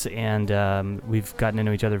veterans, and we've gotten to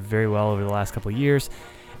know each other very well over the last couple of years.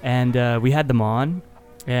 And we had them on,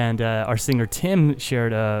 and our singer Tim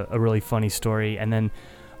shared a really funny story. And then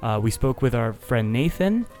we spoke with our friend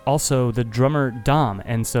Nathan, also the drummer Dom.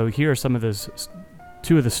 And so here are some of those,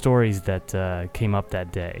 two of the stories that came up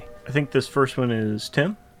that day. I think this first one is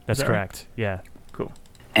Tim. That's correct. Right? Yeah. Cool.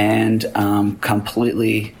 And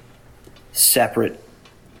completely separate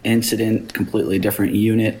incident, completely different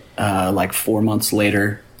unit. Like 4 months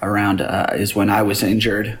later around is when I was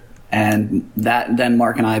injured. And then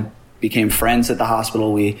Mark and I became friends at the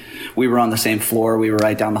hospital. We were on the same floor. We were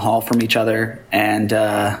right down the hall from each other. And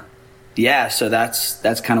so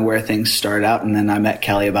that's kind of where things started out. And then I met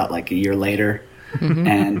Kelly about like a year later.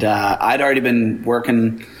 And I'd already been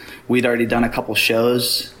working. We'd already done a couple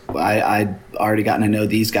shows. I'd already gotten to know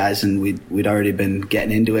these guys, and we'd already been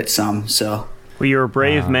getting into it some. So, well, you're a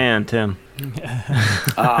brave man, Tim.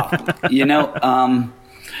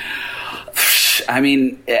 I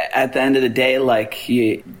mean, at the end of the day, like,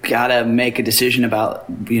 you gotta make a decision about,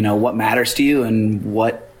 what matters to you and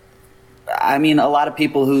what. I mean, a lot of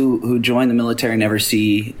people who join the military never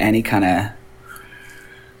see any kind of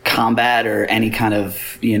combat or any kind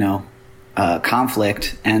of,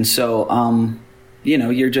 conflict. And so,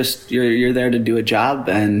 you're there to do a job.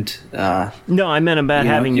 And no, I meant about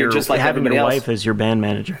having your just like having your else. wife as your band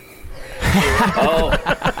manager.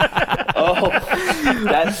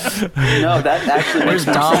 That actually makes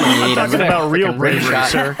more sense. I'm talking about real bravery,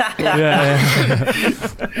 sir. Talking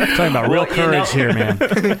about real courage here, man.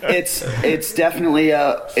 It's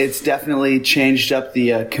definitely changed up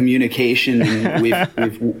the communication, and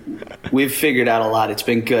we've figured out a lot. It's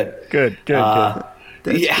been good. Good.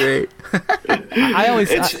 That's great.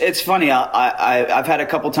 It's funny. I've had a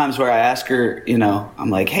couple times where I ask her, I'm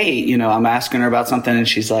like, hey, I'm asking her about something, and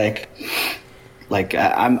she's like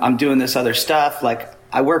I'm doing this other stuff. Like,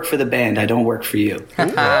 I work for the band. I don't work for you.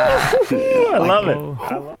 I love it.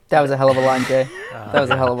 That was a hell of a line, Jay. That was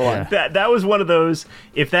a hell of a line. That was one of those.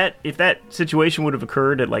 If that situation would have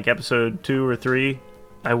occurred at like episode 2 or 3,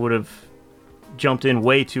 I would have jumped in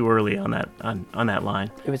way too early on that line.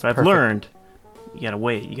 It was but I've perfect. learned. You gotta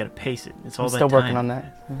wait. You gotta pace it. It's all I'm that still time. working on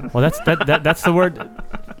that. Well, that's the word.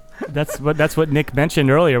 That's what Nick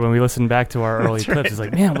mentioned earlier when we listened back to our early clips. It's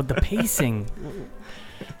like, man, with the pacing.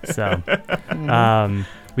 So,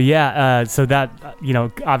 but yeah. So that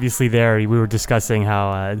obviously there we were discussing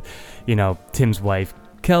how Tim's wife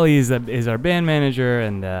Kelly is our band manager,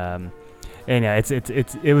 and yeah,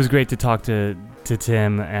 it was great to talk to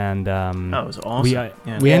Tim, and that was awesome.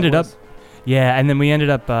 We ended up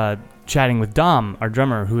chatting with Dom, our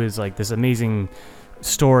drummer, who is like this amazing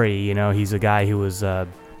story. He's a guy who was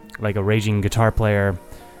like a raging guitar player,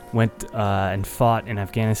 went and fought in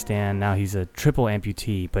Afghanistan. Now he's a triple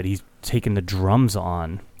amputee, but he's taken the drums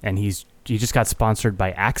on, and he just got sponsored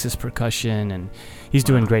by Axis Percussion, and he's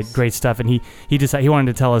doing great stuff. And he decided he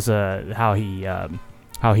wanted to tell us how he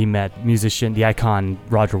met the icon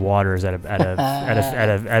Roger Waters at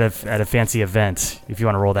a fancy event. If you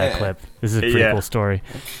want to roll that clip, this is a pretty cool story.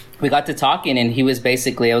 We got to talking, and he was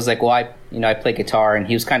basically, I was like, well, I play guitar, and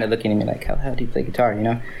he was kind of looking at me like, how do you play guitar,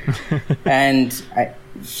 And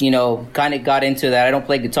kind of got into that. I don't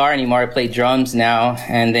play guitar anymore. I play drums now.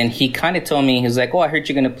 And then he kind of told me, he was like, I heard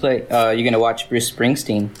you're going to watch Bruce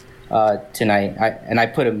Springsteen tonight. I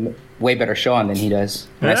put a way better show on than he does.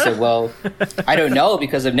 And I said, well, I don't know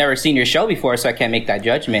because I've never seen your show before, so I can't make that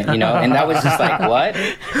judgment, And that was just like, what?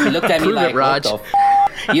 He looked at me like, what the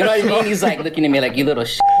you know what I mean? He's like looking at me like, you little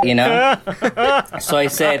So I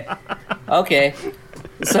said, okay.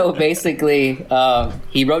 So basically,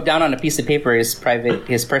 he wrote down on a piece of paper his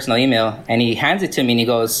personal email, and he hands it to me, and he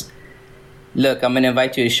goes, look, I'm going to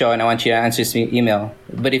invite you to the show, and I want you to answer this email.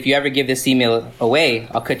 But if you ever give this email away,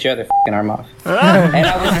 I'll cut your other arm off. And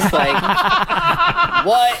I was just like,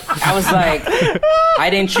 what? I was like,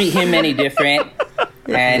 I didn't treat him any different,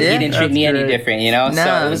 and he didn't treat me any different,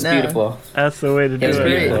 So it was beautiful. That's the way to do it. It was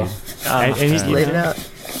beautiful. And he laid it out.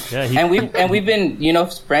 Yeah, we've been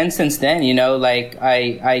friends since then. Like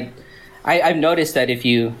I've noticed that if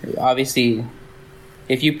you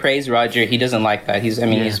praise Roger, he doesn't like that. He's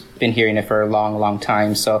been hearing it for a long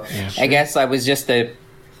time. So I guess I was just the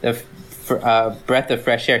breath of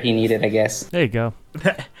fresh air he needed, I guess. There you go.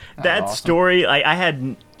 That awesome. Story, I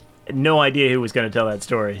had no idea who was going to tell that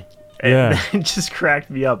story. Yeah. It just cracked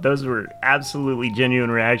me up. Those were absolutely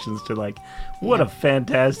genuine reactions to what a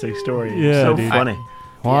fantastic story. Yeah, so dude. funny.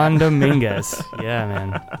 Juan Dominguez. Yeah,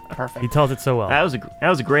 man. Perfect. He tells it so well. That was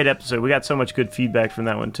a great episode. We got so much good feedback from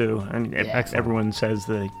that one too. I mean, everyone says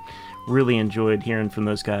they really enjoyed hearing from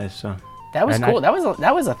those guys. So that was cool. That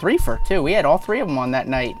was a threefer too. We had all three of them on that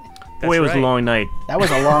night. Boy, it was a long night. That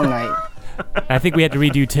was a long night. I think we had to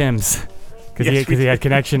redo Tim's because he had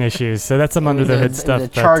connection issues. So that's some under the hood stuff. The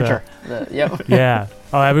charger. Yep. Yeah.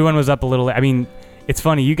 Oh, everyone was up a little. I mean, it's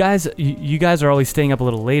funny. You guys are always staying up a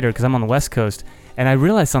little later because I'm on the West Coast. And I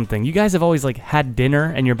realized something. You guys have always had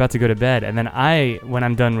dinner and you're about to go to bed, and then when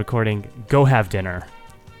I'm done recording, go have dinner.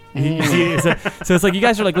 So it's like you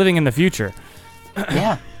guys are living in the future.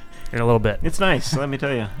 Yeah. In a little bit. It's nice, let me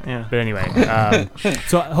tell you. Yeah. But anyway,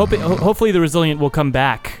 so hopefully the Resilient will come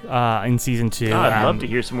back in season 2. I'd love to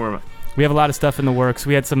hear some more. We have a lot of stuff in the works.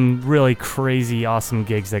 We had some really crazy, awesome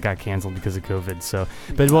gigs that got canceled because of COVID. So,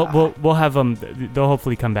 but we'll have them. They'll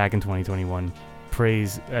hopefully come back in 2021.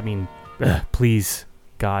 Please,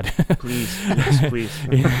 God. Please, yes, please.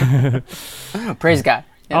 Praise God.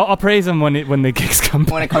 Yeah. I'll praise him when the gigs come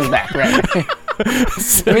back. When it comes back, right?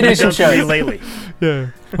 Let me do some shows. Lately.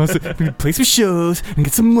 Yeah. Play some shows and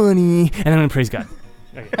get some money, and then I'm going to praise God.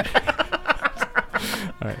 Okay.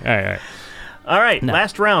 All right. No.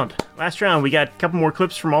 Last round. We got a couple more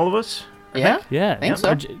clips from all of us. Yeah? Yeah. I think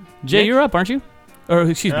so. Jay, you're up, aren't you? Or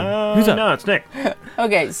excuse me, who's up? No, it's Nick.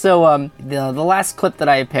 Okay, so the last clip that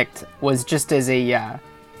I picked was just as a, you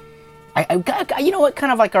know what,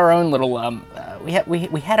 kind of like our own little, we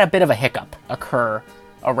had a bit of a hiccup occur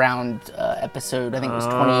around episode, I think it was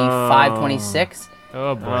 25, 26.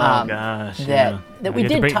 Oh boy. Gosh. That we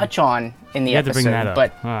did touch on in the episode, bring that up.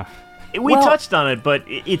 But we touched on it, but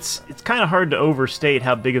it's kind of hard to overstate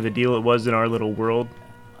how big of a deal it was in our little world.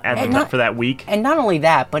 For that week. And not only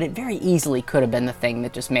that, but it very easily could have been the thing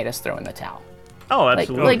that just made us throw in the towel. Oh,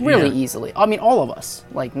 absolutely. Really easily. I mean, all of us.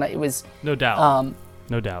 It was... No doubt.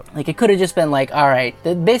 No doubt. It could have just been all right.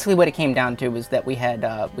 Basically what it came down to was that we had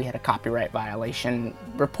a copyright violation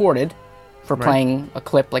reported for playing a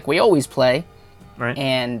clip like we always play. Right.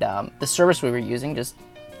 And the service we were using just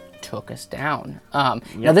took us down.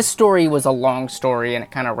 Now this story was a long story and it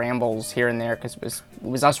kind of rambles here and there because it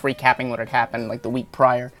was us recapping what had happened the week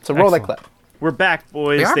prior. So roll that clip. We're back,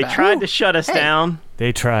 boys. They tried to shut us down.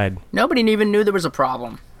 They tried. Nobody even knew there was a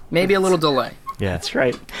problem. Maybe a little delay. Yeah, that's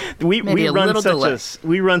right. We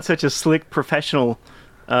run such a slick professional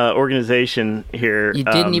organization here. You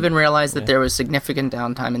didn't even realize that there was significant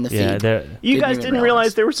downtime in the feed. You guys didn't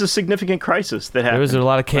realize there was a significant crisis that happened. There was a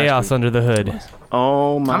lot of chaos under the hood.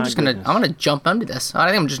 Oh my! I'm gonna jump into this. I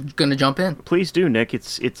think I'm just gonna jump in. Please do, Nick.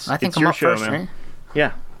 It's I think it's I'm your up show, first, man. right?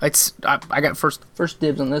 Yeah. I got first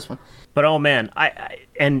dibs on this one. But oh man,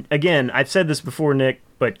 and again, I've said this before, Nick,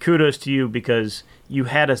 but kudos to you because you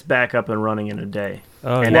had us back up and running in a day.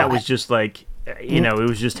 That was just it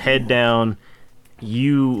was just head down.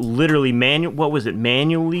 You literally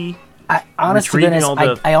manually? I honestly,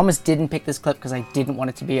 I almost didn't pick this clip because I didn't want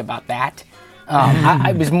it to be about that.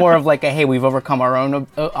 I was more of hey, we've overcome our own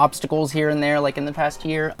obstacles here and there, in the past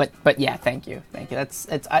year. But yeah, thank you. It's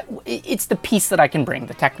the piece that I can bring.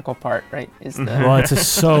 The technical part, right? Well, it's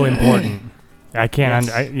just so important. I can't,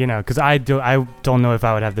 because I don't know if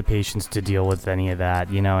I would have the patience to deal with any of that,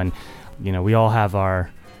 and we all have our.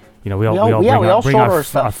 We all bring our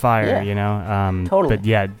fire, Totally. But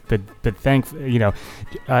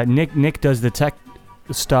Nick does the tech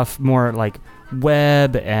stuff more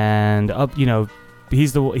web and up. He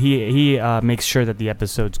makes sure that the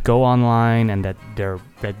episodes go online and that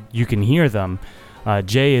you can hear them.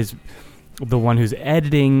 Jay is the one who's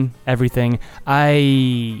editing everything.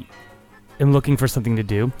 I am looking for something to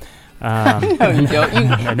do. No, you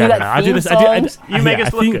don't. No. I do this. You make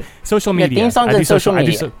us look good. Social media. Theme songs and social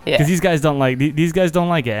media. Because these guys don't like it,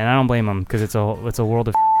 and I don't blame them because it's a world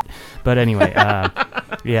of. But anyway, I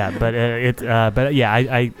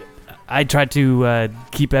try to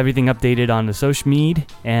keep everything updated on the social media,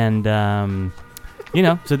 and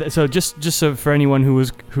so just for anyone who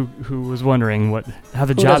was wondering how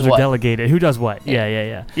the jobs are delegated, who does what?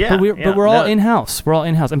 Yeah. But we're all in house. We're all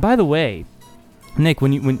in house. And by the way, Nick,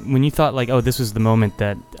 when you thought like, oh, this was the moment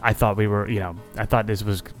that I thought we were, I thought this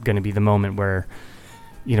was going to be the moment where,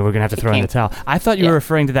 we're going to have to throw in the towel. I thought you were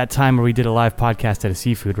referring to that time where we did a live podcast at a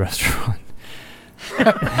seafood restaurant.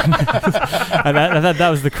 I thought that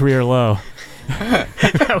was the career low.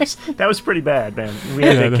 that was pretty bad, man. We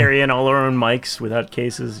had to carry in all our own mics without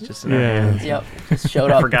cases, just in our hands. Yep, just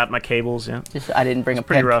showed up. I forgot my cables. Yeah, I didn't bring a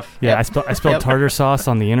pretty rough. Yeah, yep. I spilled tartar sauce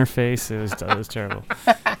on the interface. It was terrible.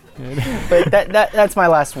 But that's my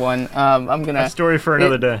last one. I'm gonna. A story for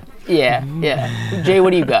another day. Yeah. Jay,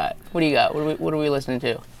 what do you got? What are we listening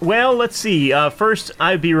to? Well, let's see. First,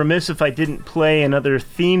 I'd be remiss if I didn't play another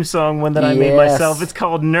theme song, one that I made myself. It's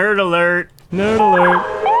called Nerd Alert. Nerd Alert.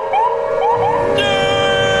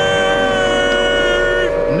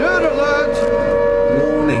 Nerd Alert!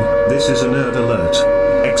 Warning, this is a Nerd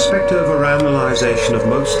Alert. Expect overanalyzation of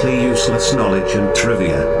mostly useless knowledge and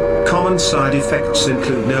trivia. Common side effects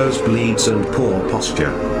include nosebleeds and poor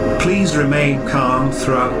posture. Please remain calm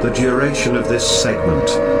throughout the duration of this segment.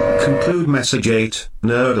 Conclude message 8,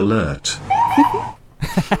 Nerd Alert.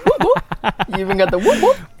 You even got the whoop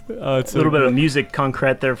whoop. Oh, it's a little bit of music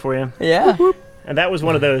concrete there for you. Yeah. And that was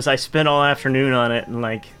one of those, I spent all afternoon on it, and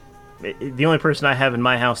like, the only person I have in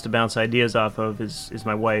my house to bounce ideas off of is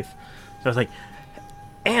my wife. So I was like,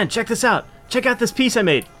 Ann, check this out. Check out this piece I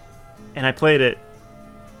made. And I played it,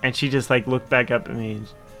 and she just like looked back up at me. And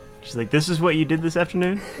she's like, "This is what you did this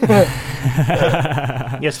afternoon?"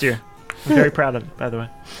 Yes, dear. I'm very proud of it, by the way.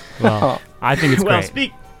 Well, I think it's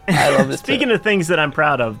great. I love this. Speaking of things that I'm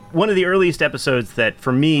proud of, one of the earliest episodes that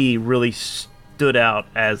for me really stood out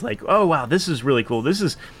as like, oh wow, this is really cool. This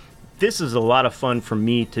is a lot of fun for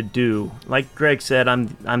me to do. Like Greg said,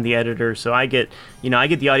 I'm the editor, so I get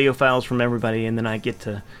the audio files from everybody, and then I get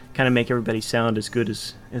to kind of make everybody sound as good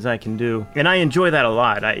as I can do. And I enjoy that a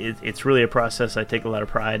lot. It's really a process I take a lot of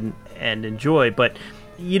pride and enjoy, but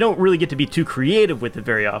you don't really get to be too creative with it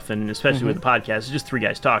very often, especially with the podcast. It's just three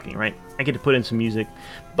guys talking, right? I get to put in some music.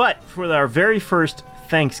 But for our very first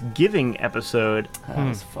Thanksgiving episode, that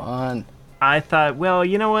was fun. I thought, well,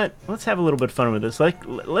 you know what? Let's have a little bit of fun with this. Like,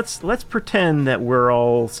 let's pretend that we're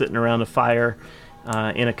all sitting around a fire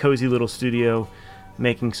in a cozy little studio,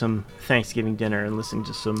 making some Thanksgiving dinner and listening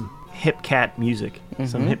to some hip cat music,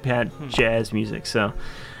 some hip cat jazz music. So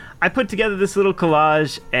I put together this little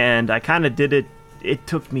collage, and I kind of did it. It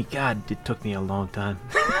took me a long time.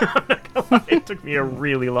 I'm not gonna lie, it took me a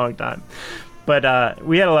really long time. But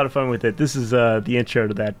we had a lot of fun with it. This is the intro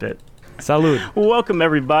to that bit. Salud. Welcome,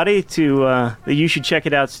 everybody, to the You Should Check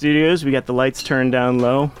It Out studios. We got the lights turned down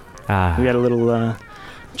low. We got a little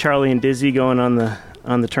Charlie and Dizzy going on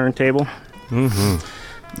the turntable.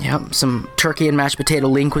 Yep, some turkey and mashed potato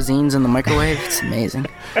lean cuisines in the microwave. It's amazing.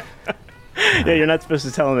 Yeah, you're not supposed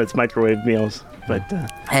to tell them it's microwave meals, but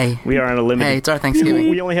hey, we are on a limited. Hey, it's our Thanksgiving.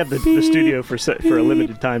 We only have the studio for a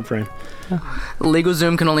limited time frame.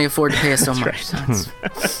 LegalZoom can only afford to pay us so much. Right.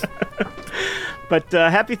 But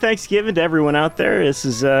happy Thanksgiving to everyone out there. This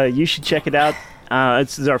is You Should Check It Out.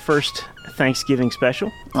 This is our first Thanksgiving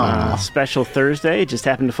special. Special Thursday. It just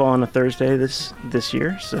happened to fall on a Thursday this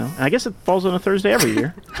year. So I guess it falls on a Thursday every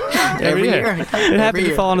year. every year. It happened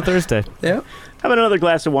to fall on a Thursday. Yep. How about another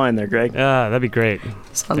glass of wine there, Greg? That'd be great.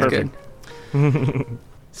 Sounds good.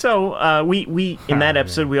 So we in that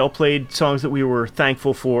episode, we all played songs that we were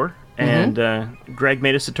thankful for. And Greg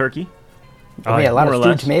made us a turkey. Oh, yeah, a lot of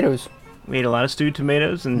stewed tomatoes. We ate a lot of stewed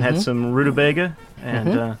tomatoes and had some rutabaga.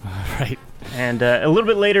 And, right. And a little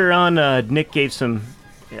bit later on, Nick gave some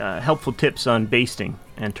helpful tips on basting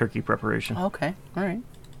and turkey preparation. Okay, all right.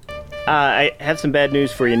 I have some bad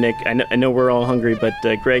news for you, Nick. I know we're all hungry, but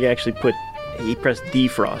Greg actually pressed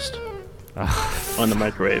defrost on the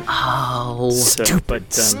microwave. Oh, stupid.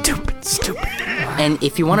 And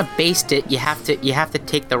if you want to baste it, you have to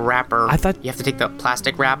take the wrapper. You have to take the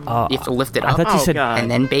plastic wrap. You have to lift it up. I thought you said,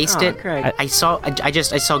 and then baste it. Greg. I saw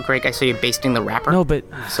Greg. I saw you basting the wrapper. No, but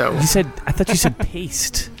so I thought you said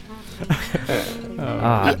paste.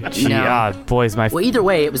 Boys, my. Well, either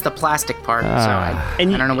way, it was the plastic part, so I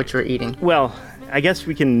don't know what you were eating. Well, I guess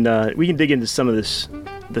we can dig into some of the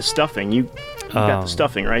stuffing. You got the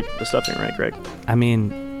stuffing, right? The stuffing, right, Greg? I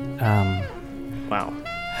mean, wow.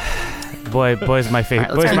 Boy's my face.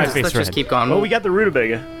 Right, boy's my face. Let's just keep going. Well, we got the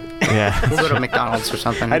rutabaga. Yeah. We'll go to McDonald's or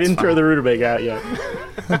something. I didn't throw the rutabaga out yet.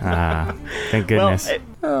 Thank goodness.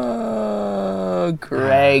 Oh,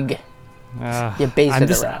 Greg. You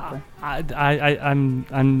basic rapper. I'm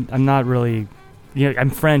not really. I'm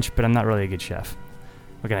French, but I'm not really a good chef.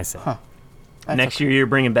 What can I say? Huh. Next year, you're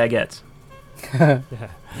bringing baguettes. Yeah.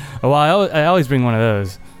 Well, I always bring one of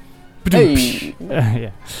those. Hey.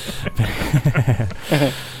 Yeah.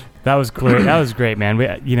 That was great. That was great, man.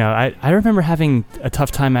 I remember having a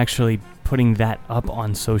tough time actually putting that up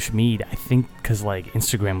on social media. I think because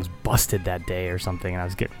Instagram was busted that day or something, and I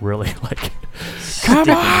was getting really come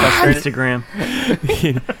on, Instagram.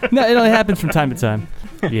 No, it only happens from time to time.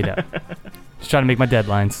 Just trying to make my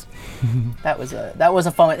deadlines. That was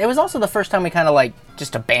a fun one. It was also the first time we kind of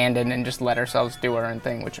just abandoned and just let ourselves do our own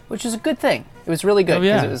thing, which is a good thing. It was really good. Oh,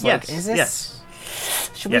 yeah. It was is this? Yes.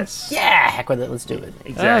 Should we? Yeah, heck with it. Let's do it.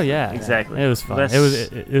 Exactly. Oh yeah, exactly. It was fun.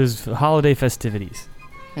 It was holiday festivities.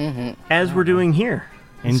 Mm-hmm. As we're doing here.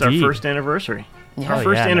 Indeed. It's our first anniversary. Yeah. Our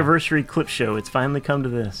first anniversary clip show. It's finally come to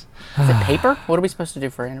this. Is it paper? What are we supposed to do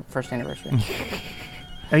for first anniversary?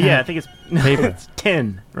 Oh yeah, I think it's paper. It's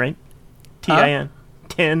 10, right? TIN.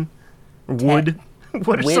 10. Wood.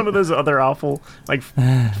 What are some of those other awful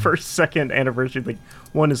first, second anniversary?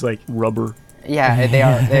 One is rubber. Yeah, they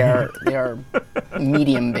are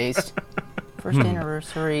medium based. First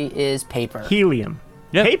anniversary is paper. Helium.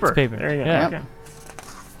 Yep, paper. It's paper. There you go. Yeah. Okay.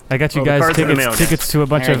 I got you guys tickets to a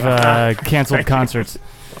bunch of canceled concerts.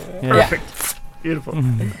 Yeah. Perfect. Beautiful.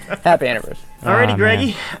 Happy anniversary. Alrighty,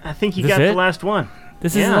 Greggy. I think you got the last one.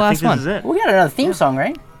 This is the last one. This is it. We got another theme song,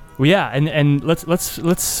 right? Well, yeah, and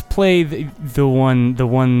let's play the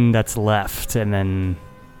one that's left, and then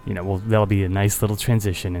that'll be a nice little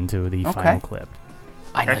transition into the final clip.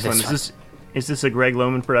 I know Excellent. this. Is this a Greg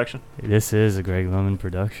Lohman production? This is a Greg Lohman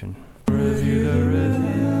production. Review the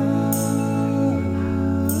review.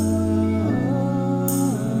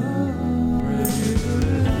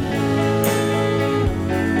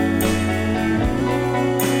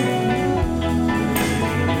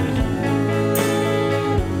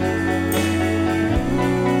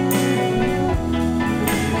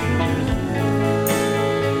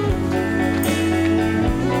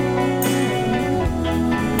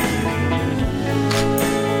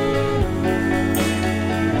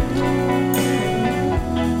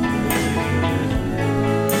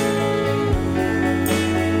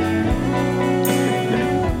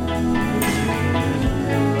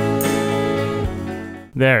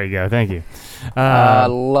 There we go. Thank you. I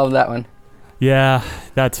love that one. Yeah,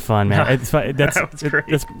 that's fun, man. It's fun. That was great.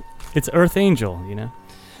 It's Earth Angel,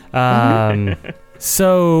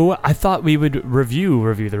 So I thought we would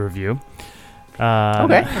review the review.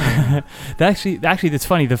 Okay. Actually, that's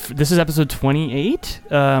funny. This is episode 28.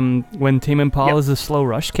 When Tame Impala's The Slow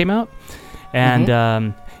Rush came out, and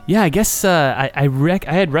I guess I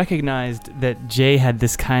had recognized that Jay had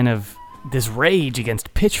this kind of rage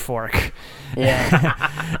against Pitchfork. Yeah.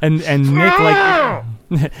 and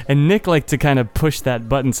Nick liked to kind of push that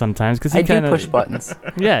button sometimes because he kind of push buttons.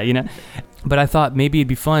 Yeah, But I thought maybe it'd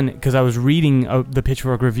be fun because I was reading the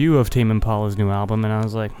Pitchfork review of Tame Impala's new album, and I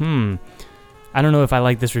was like, I don't know if I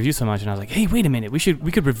like this review so much. And I was like, hey, wait a minute, we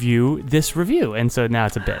could review this review. And so now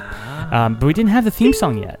it's a bit, but we didn't have the theme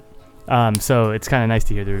song yet. So it's kind of nice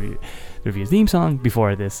to hear the review theme song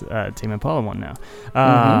before this Tame Impala one now.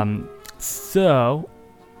 So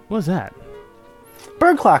what was that?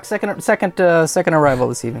 Bird clock, second arrival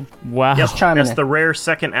this evening. Wow, yes, that's the rare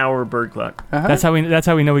second hour bird clock. That's how we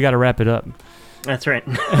know we got to wrap it up. That's right.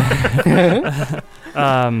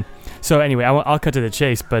 So anyway, I'll cut to the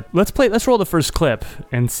chase, but let's roll the first clip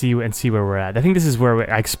and see where we're at. I think this is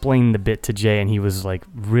where I explained the bit to Jay, and he was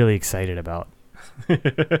really excited about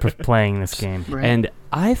playing this game. Right. And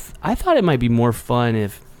I thought it might be more fun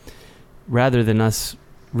if, rather than us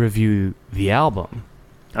review the album,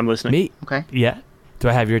 I'm listening. Okay. Yeah. Do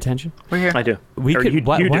I have your attention? We're here. I do. We or could. You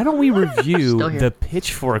why do. don't we review Still here. the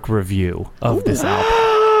Pitchfork review of this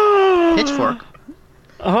album? Pitchfork.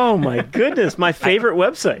 Oh my goodness, my favorite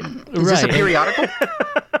website. Is this a periodical?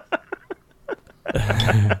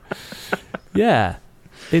 Yeah,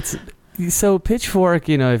 it's so Pitchfork.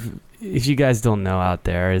 If you guys don't know out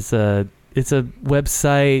there, it's a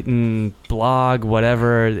website and blog,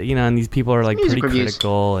 whatever. And these people are Music pretty reviews.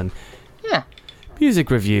 critical and music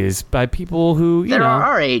reviews by people who that are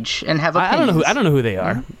our age and have opinions. I don't know who they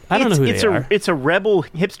are. I don't know who they are. It's a rebel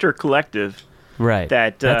hipster collective, right?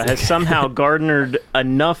 That has somehow garnered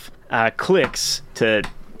enough clicks to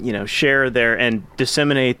share and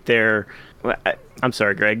disseminate their. I'm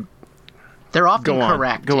sorry, Greg. They're often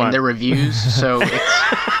correct in their reviews, so it's.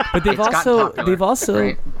 But they've also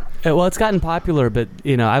right? Well, it's gotten popular, but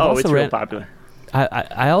I've also it's real popular.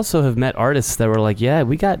 I also have met artists that were like, yeah,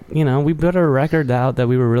 we put a record out that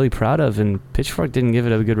we were really proud of, and Pitchfork didn't give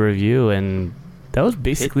it a good review, and that was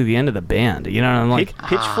basically the end of the band. And I'm like,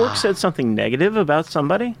 Pitchfork said something negative about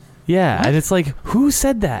somebody? Yeah, and it's like, who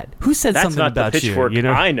said that? Who said That's something not about the Pitchfork you?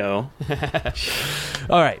 I know.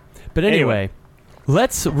 All right, but anyway,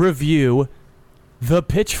 let's review the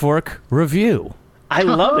Pitchfork review. I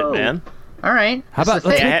love it, man. All right. How about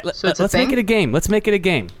let's make it a game? Let's make it a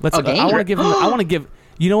game. I want to give them. I want to give.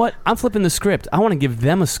 You know what? I'm flipping the script. I want to give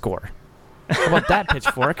them a score. How about that,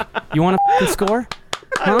 Pitchfork? You want a score?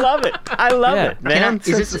 Huh? I love it. I love it, man.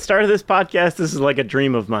 Since the start of this podcast, this is like a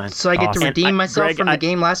dream of mine. So I get to redeem myself from the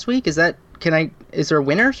game last week? Is that? Is there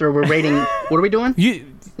winners, or we're rating? What are we doing? This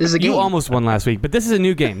is a game. You almost won last week, but this is a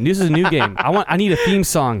new game. This is a new game. I need a theme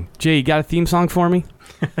song. Jay, you got a theme song for me?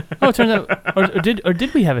 Oh, it turns out, or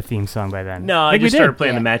did we have a theme song by then? No, I just started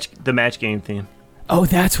playing the match game theme. Oh,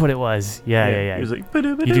 that's what it was. Yeah. It was like,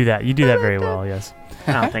 you do that very well. Yes.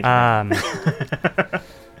 Oh, thank you.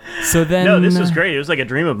 So then, no, this was great. It was like a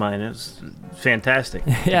dream of mine. It was fantastic.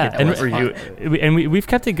 Yeah, and we've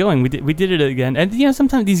kept it going. We did it again, and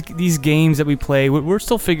sometimes these games that we play, we're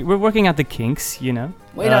still we're working out the kinks. We don't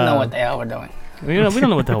know what the hell we're doing. We don't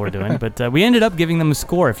know what the hell we're doing, but we ended up giving them a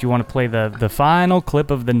score. If you want to play the final clip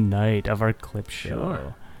of the night of our clip show.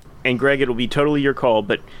 Sure. And Greg, it'll be totally your call,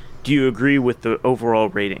 but do you agree with the overall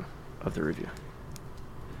rating of the review?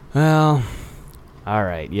 Well, all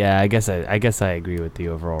right. Yeah, I guess I agree with the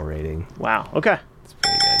overall rating. Wow. Okay. It's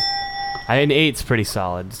pretty good. An 8's pretty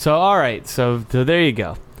solid. So all right. So there you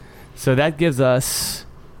go. So that gives us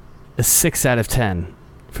a 6 out of 10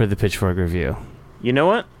 for the Pitchfork review. You know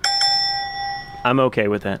what? I'm okay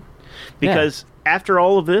with that, because after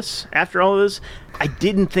all of this, I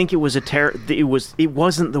didn't think it was it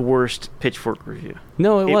wasn't the worst Pitchfork review.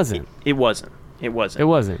 No, it wasn't. It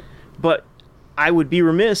wasn't. But I would be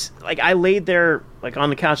remiss. Like, I laid there on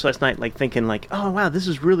the couch last night, thinking oh wow, this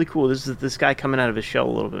is really cool. This is this guy coming out of his shell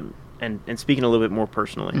a little bit and speaking a little bit more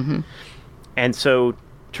personally. Mm-hmm. And so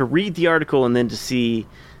to read the article and then to see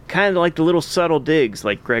kind of the little subtle digs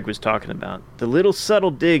like Greg was talking about, the little subtle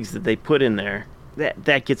digs that they put in there,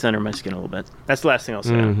 that gets under my skin a little bit. That's the last thing I'll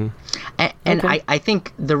say. Mm-hmm. And okay. I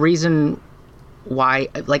think the reason why,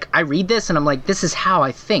 I read this and I'm like, this is how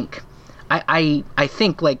I think. I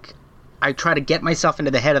think I try to get myself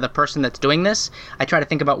into the head of the person that's doing this. I try to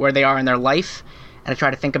think about where they are in their life, and I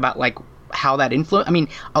try to think about how that influence. I mean,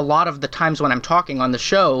 a lot of the times when I'm talking on the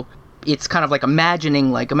show, it's kind of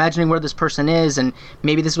imagining where this person is, and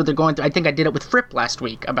maybe this is what they're going through. I think I did it with Fripp last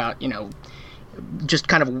week about just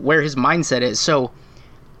kind of where his mindset is. So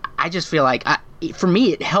I just feel like for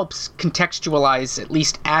me it helps contextualize at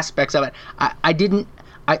least aspects of it.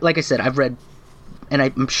 Like I said, I've read, and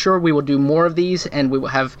I'm sure we will do more of these, and we will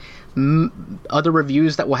have other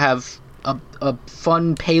reviews that will have a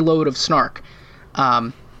fun payload of snark.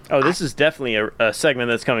 This is definitely a segment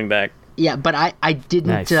that's coming back. Yeah, but I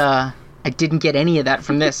didn't. Nice. I didn't get any of that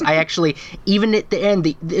from this. I actually, even at the end,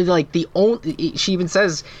 she even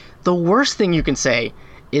says the worst thing you can say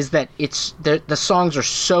is that the songs are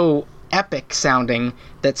so epic sounding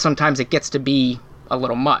that sometimes it gets to be a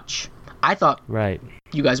little much. I thought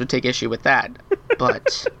you guys would take issue with that,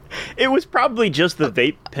 but it was probably just the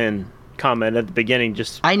vape pen comment at the beginning.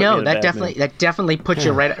 I know that definitely put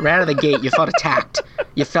you right out of the gate. You felt attacked.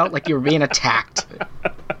 You felt like you were being attacked.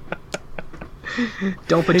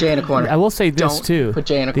 Don't put Jay in a corner. I will say this too. Put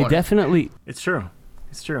Jay in a corner. They definitely. It's true.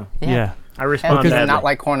 Yeah. I respond. Because not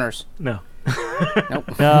like corners. No.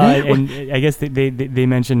 Nope. And I guess they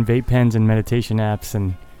mentioned vape pens and meditation apps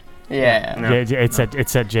and. Yeah. No. It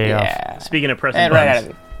set Jay off. Speaking of pressing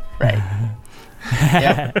buttons. Right.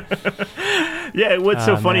 Yep. Yeah. What's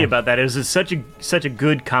so funny about that is it's such a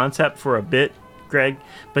good concept for a bit, Greg.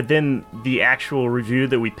 But then the actual review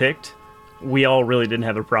that we picked, we all really didn't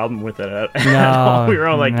have a problem with it at all. We were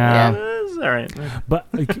all like, it's all right. But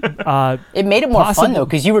it made it more fun though,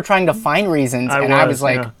 because you were trying to find reasons, I was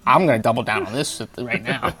like, I'm going to double down on this right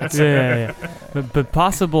now. Yeah. But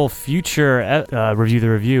possible future review the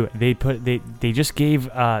review. They just gave.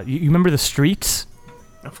 You remember The Streets?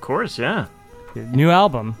 Of course, yeah. New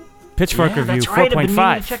album, Pitchfork review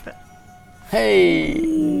 4.5. Hey.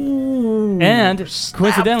 And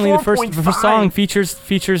coincidentally, the first 4.5. song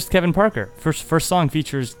features Kevin Parker. First song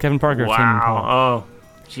features Kevin Parker. Tim and Paul. Wow.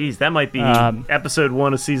 Oh, geez, that might be episode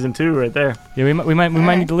 1 of season 2 right there. Yeah, we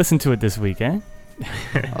might need to listen to it this week, eh?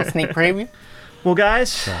 A sneak preview. Well,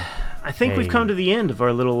 guys, I think we've come to the end of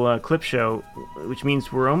our little clip show, which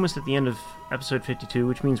means we're almost at the end of episode 52,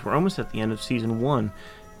 which means we're almost at the end of season 1.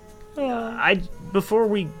 Before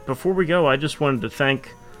we go, I just wanted to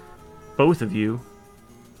thank both of you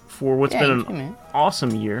for what's been an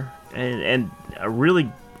awesome year and a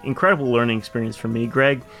really incredible learning experience for me.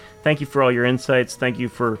 Greg, thank you for all your insights. Thank you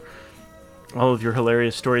for all of your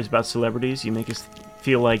hilarious stories about celebrities. You make us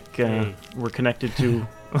feel like we're connected to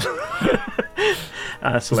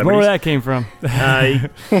celebrities. Where that came from.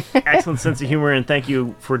 Excellent sense of humor, and thank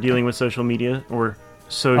you for dealing with social media or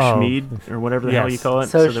social media or whatever the hell you call it,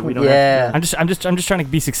 so that we don't have to. I'm just trying to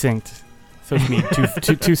be succinct. Social media,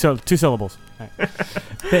 two syllables. Right.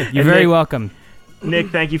 Hey, you're very welcome. Nick,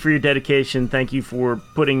 thank you for your dedication. Thank you for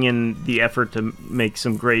putting in the effort to make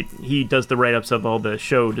some great... He does the write-ups of all the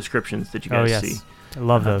show descriptions that you guys see. I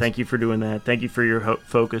love those. Thank you for doing that. Thank you for your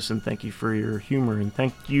focus, and thank you for your humor, and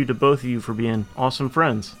thank you to both of you for being awesome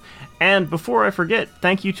friends. And before I forget,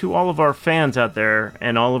 thank you to all of our fans out there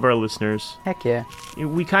and all of our listeners. Heck yeah.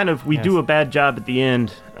 We do a bad job at the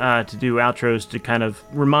end to do outros to kind of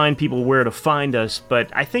remind people where to find us, but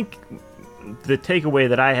I think the takeaway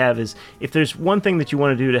that I have is if there's one thing that you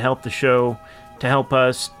want to do to help the show, to help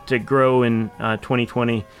us to grow in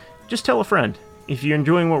 2020, just tell a friend. If you're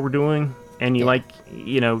enjoying what we're doing and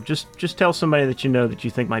you just tell somebody that you know that you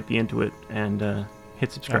think might be into it, and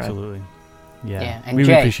hit subscribe. Absolutely. Yeah. And we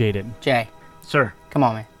Jay, appreciate it. Jay. Sir. Come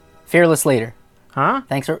on, man. Fearless leader. Huh?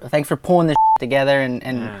 Thanks for pulling this together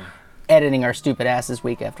and editing our stupid asses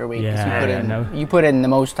week after week. You put in the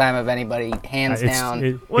most time of anybody, hands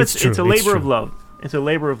down. It's a labor of love. It's a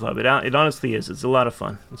labor of love. It honestly is. It's a lot of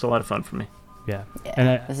fun. It's a lot of fun for me. Yeah.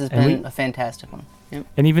 This has been a fantastic one. Yep.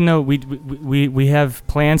 And even though we have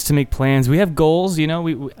plans to make plans, we have goals.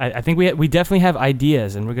 I think we definitely have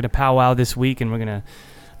ideas, and we're gonna powwow this week, and we're gonna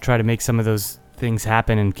try to make some of those things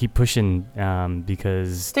happen and keep pushing.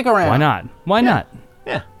 Because stick around. Why not? Why not?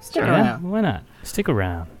 Yeah. Stick around. Why not? Stick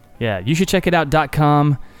around. Yeah. You should check it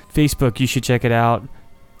out.com. Facebook. You should check it out.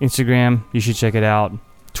 Instagram. You should check it out.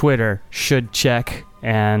 Twitter. Should check.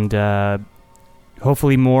 And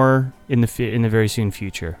hopefully more in the very soon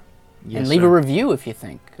future. Yes, and leave a review if you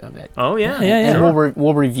think of it. Oh yeah, And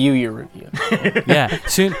we'll review your review. Yeah,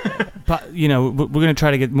 soon. We're going to try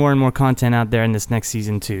to get more and more content out there in this next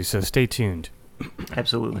season too. So stay tuned.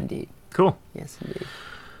 Absolutely. Indeed. Cool. Yes, indeed.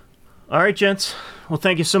 All right, gents. Well,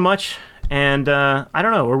 thank you so much. And I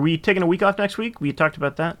don't know. Are we taking a week off next week? We talked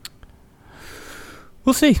about that.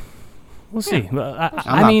 We'll see. Well,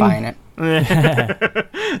 I'm not buying it.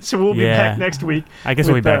 So we'll be back next week. I guess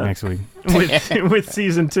we'll be back next week with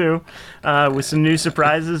season 2, with some new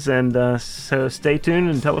surprises, and so stay tuned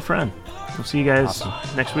and tell a friend. We'll see you guys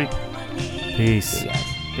next week. Peace.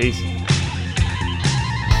 Peace.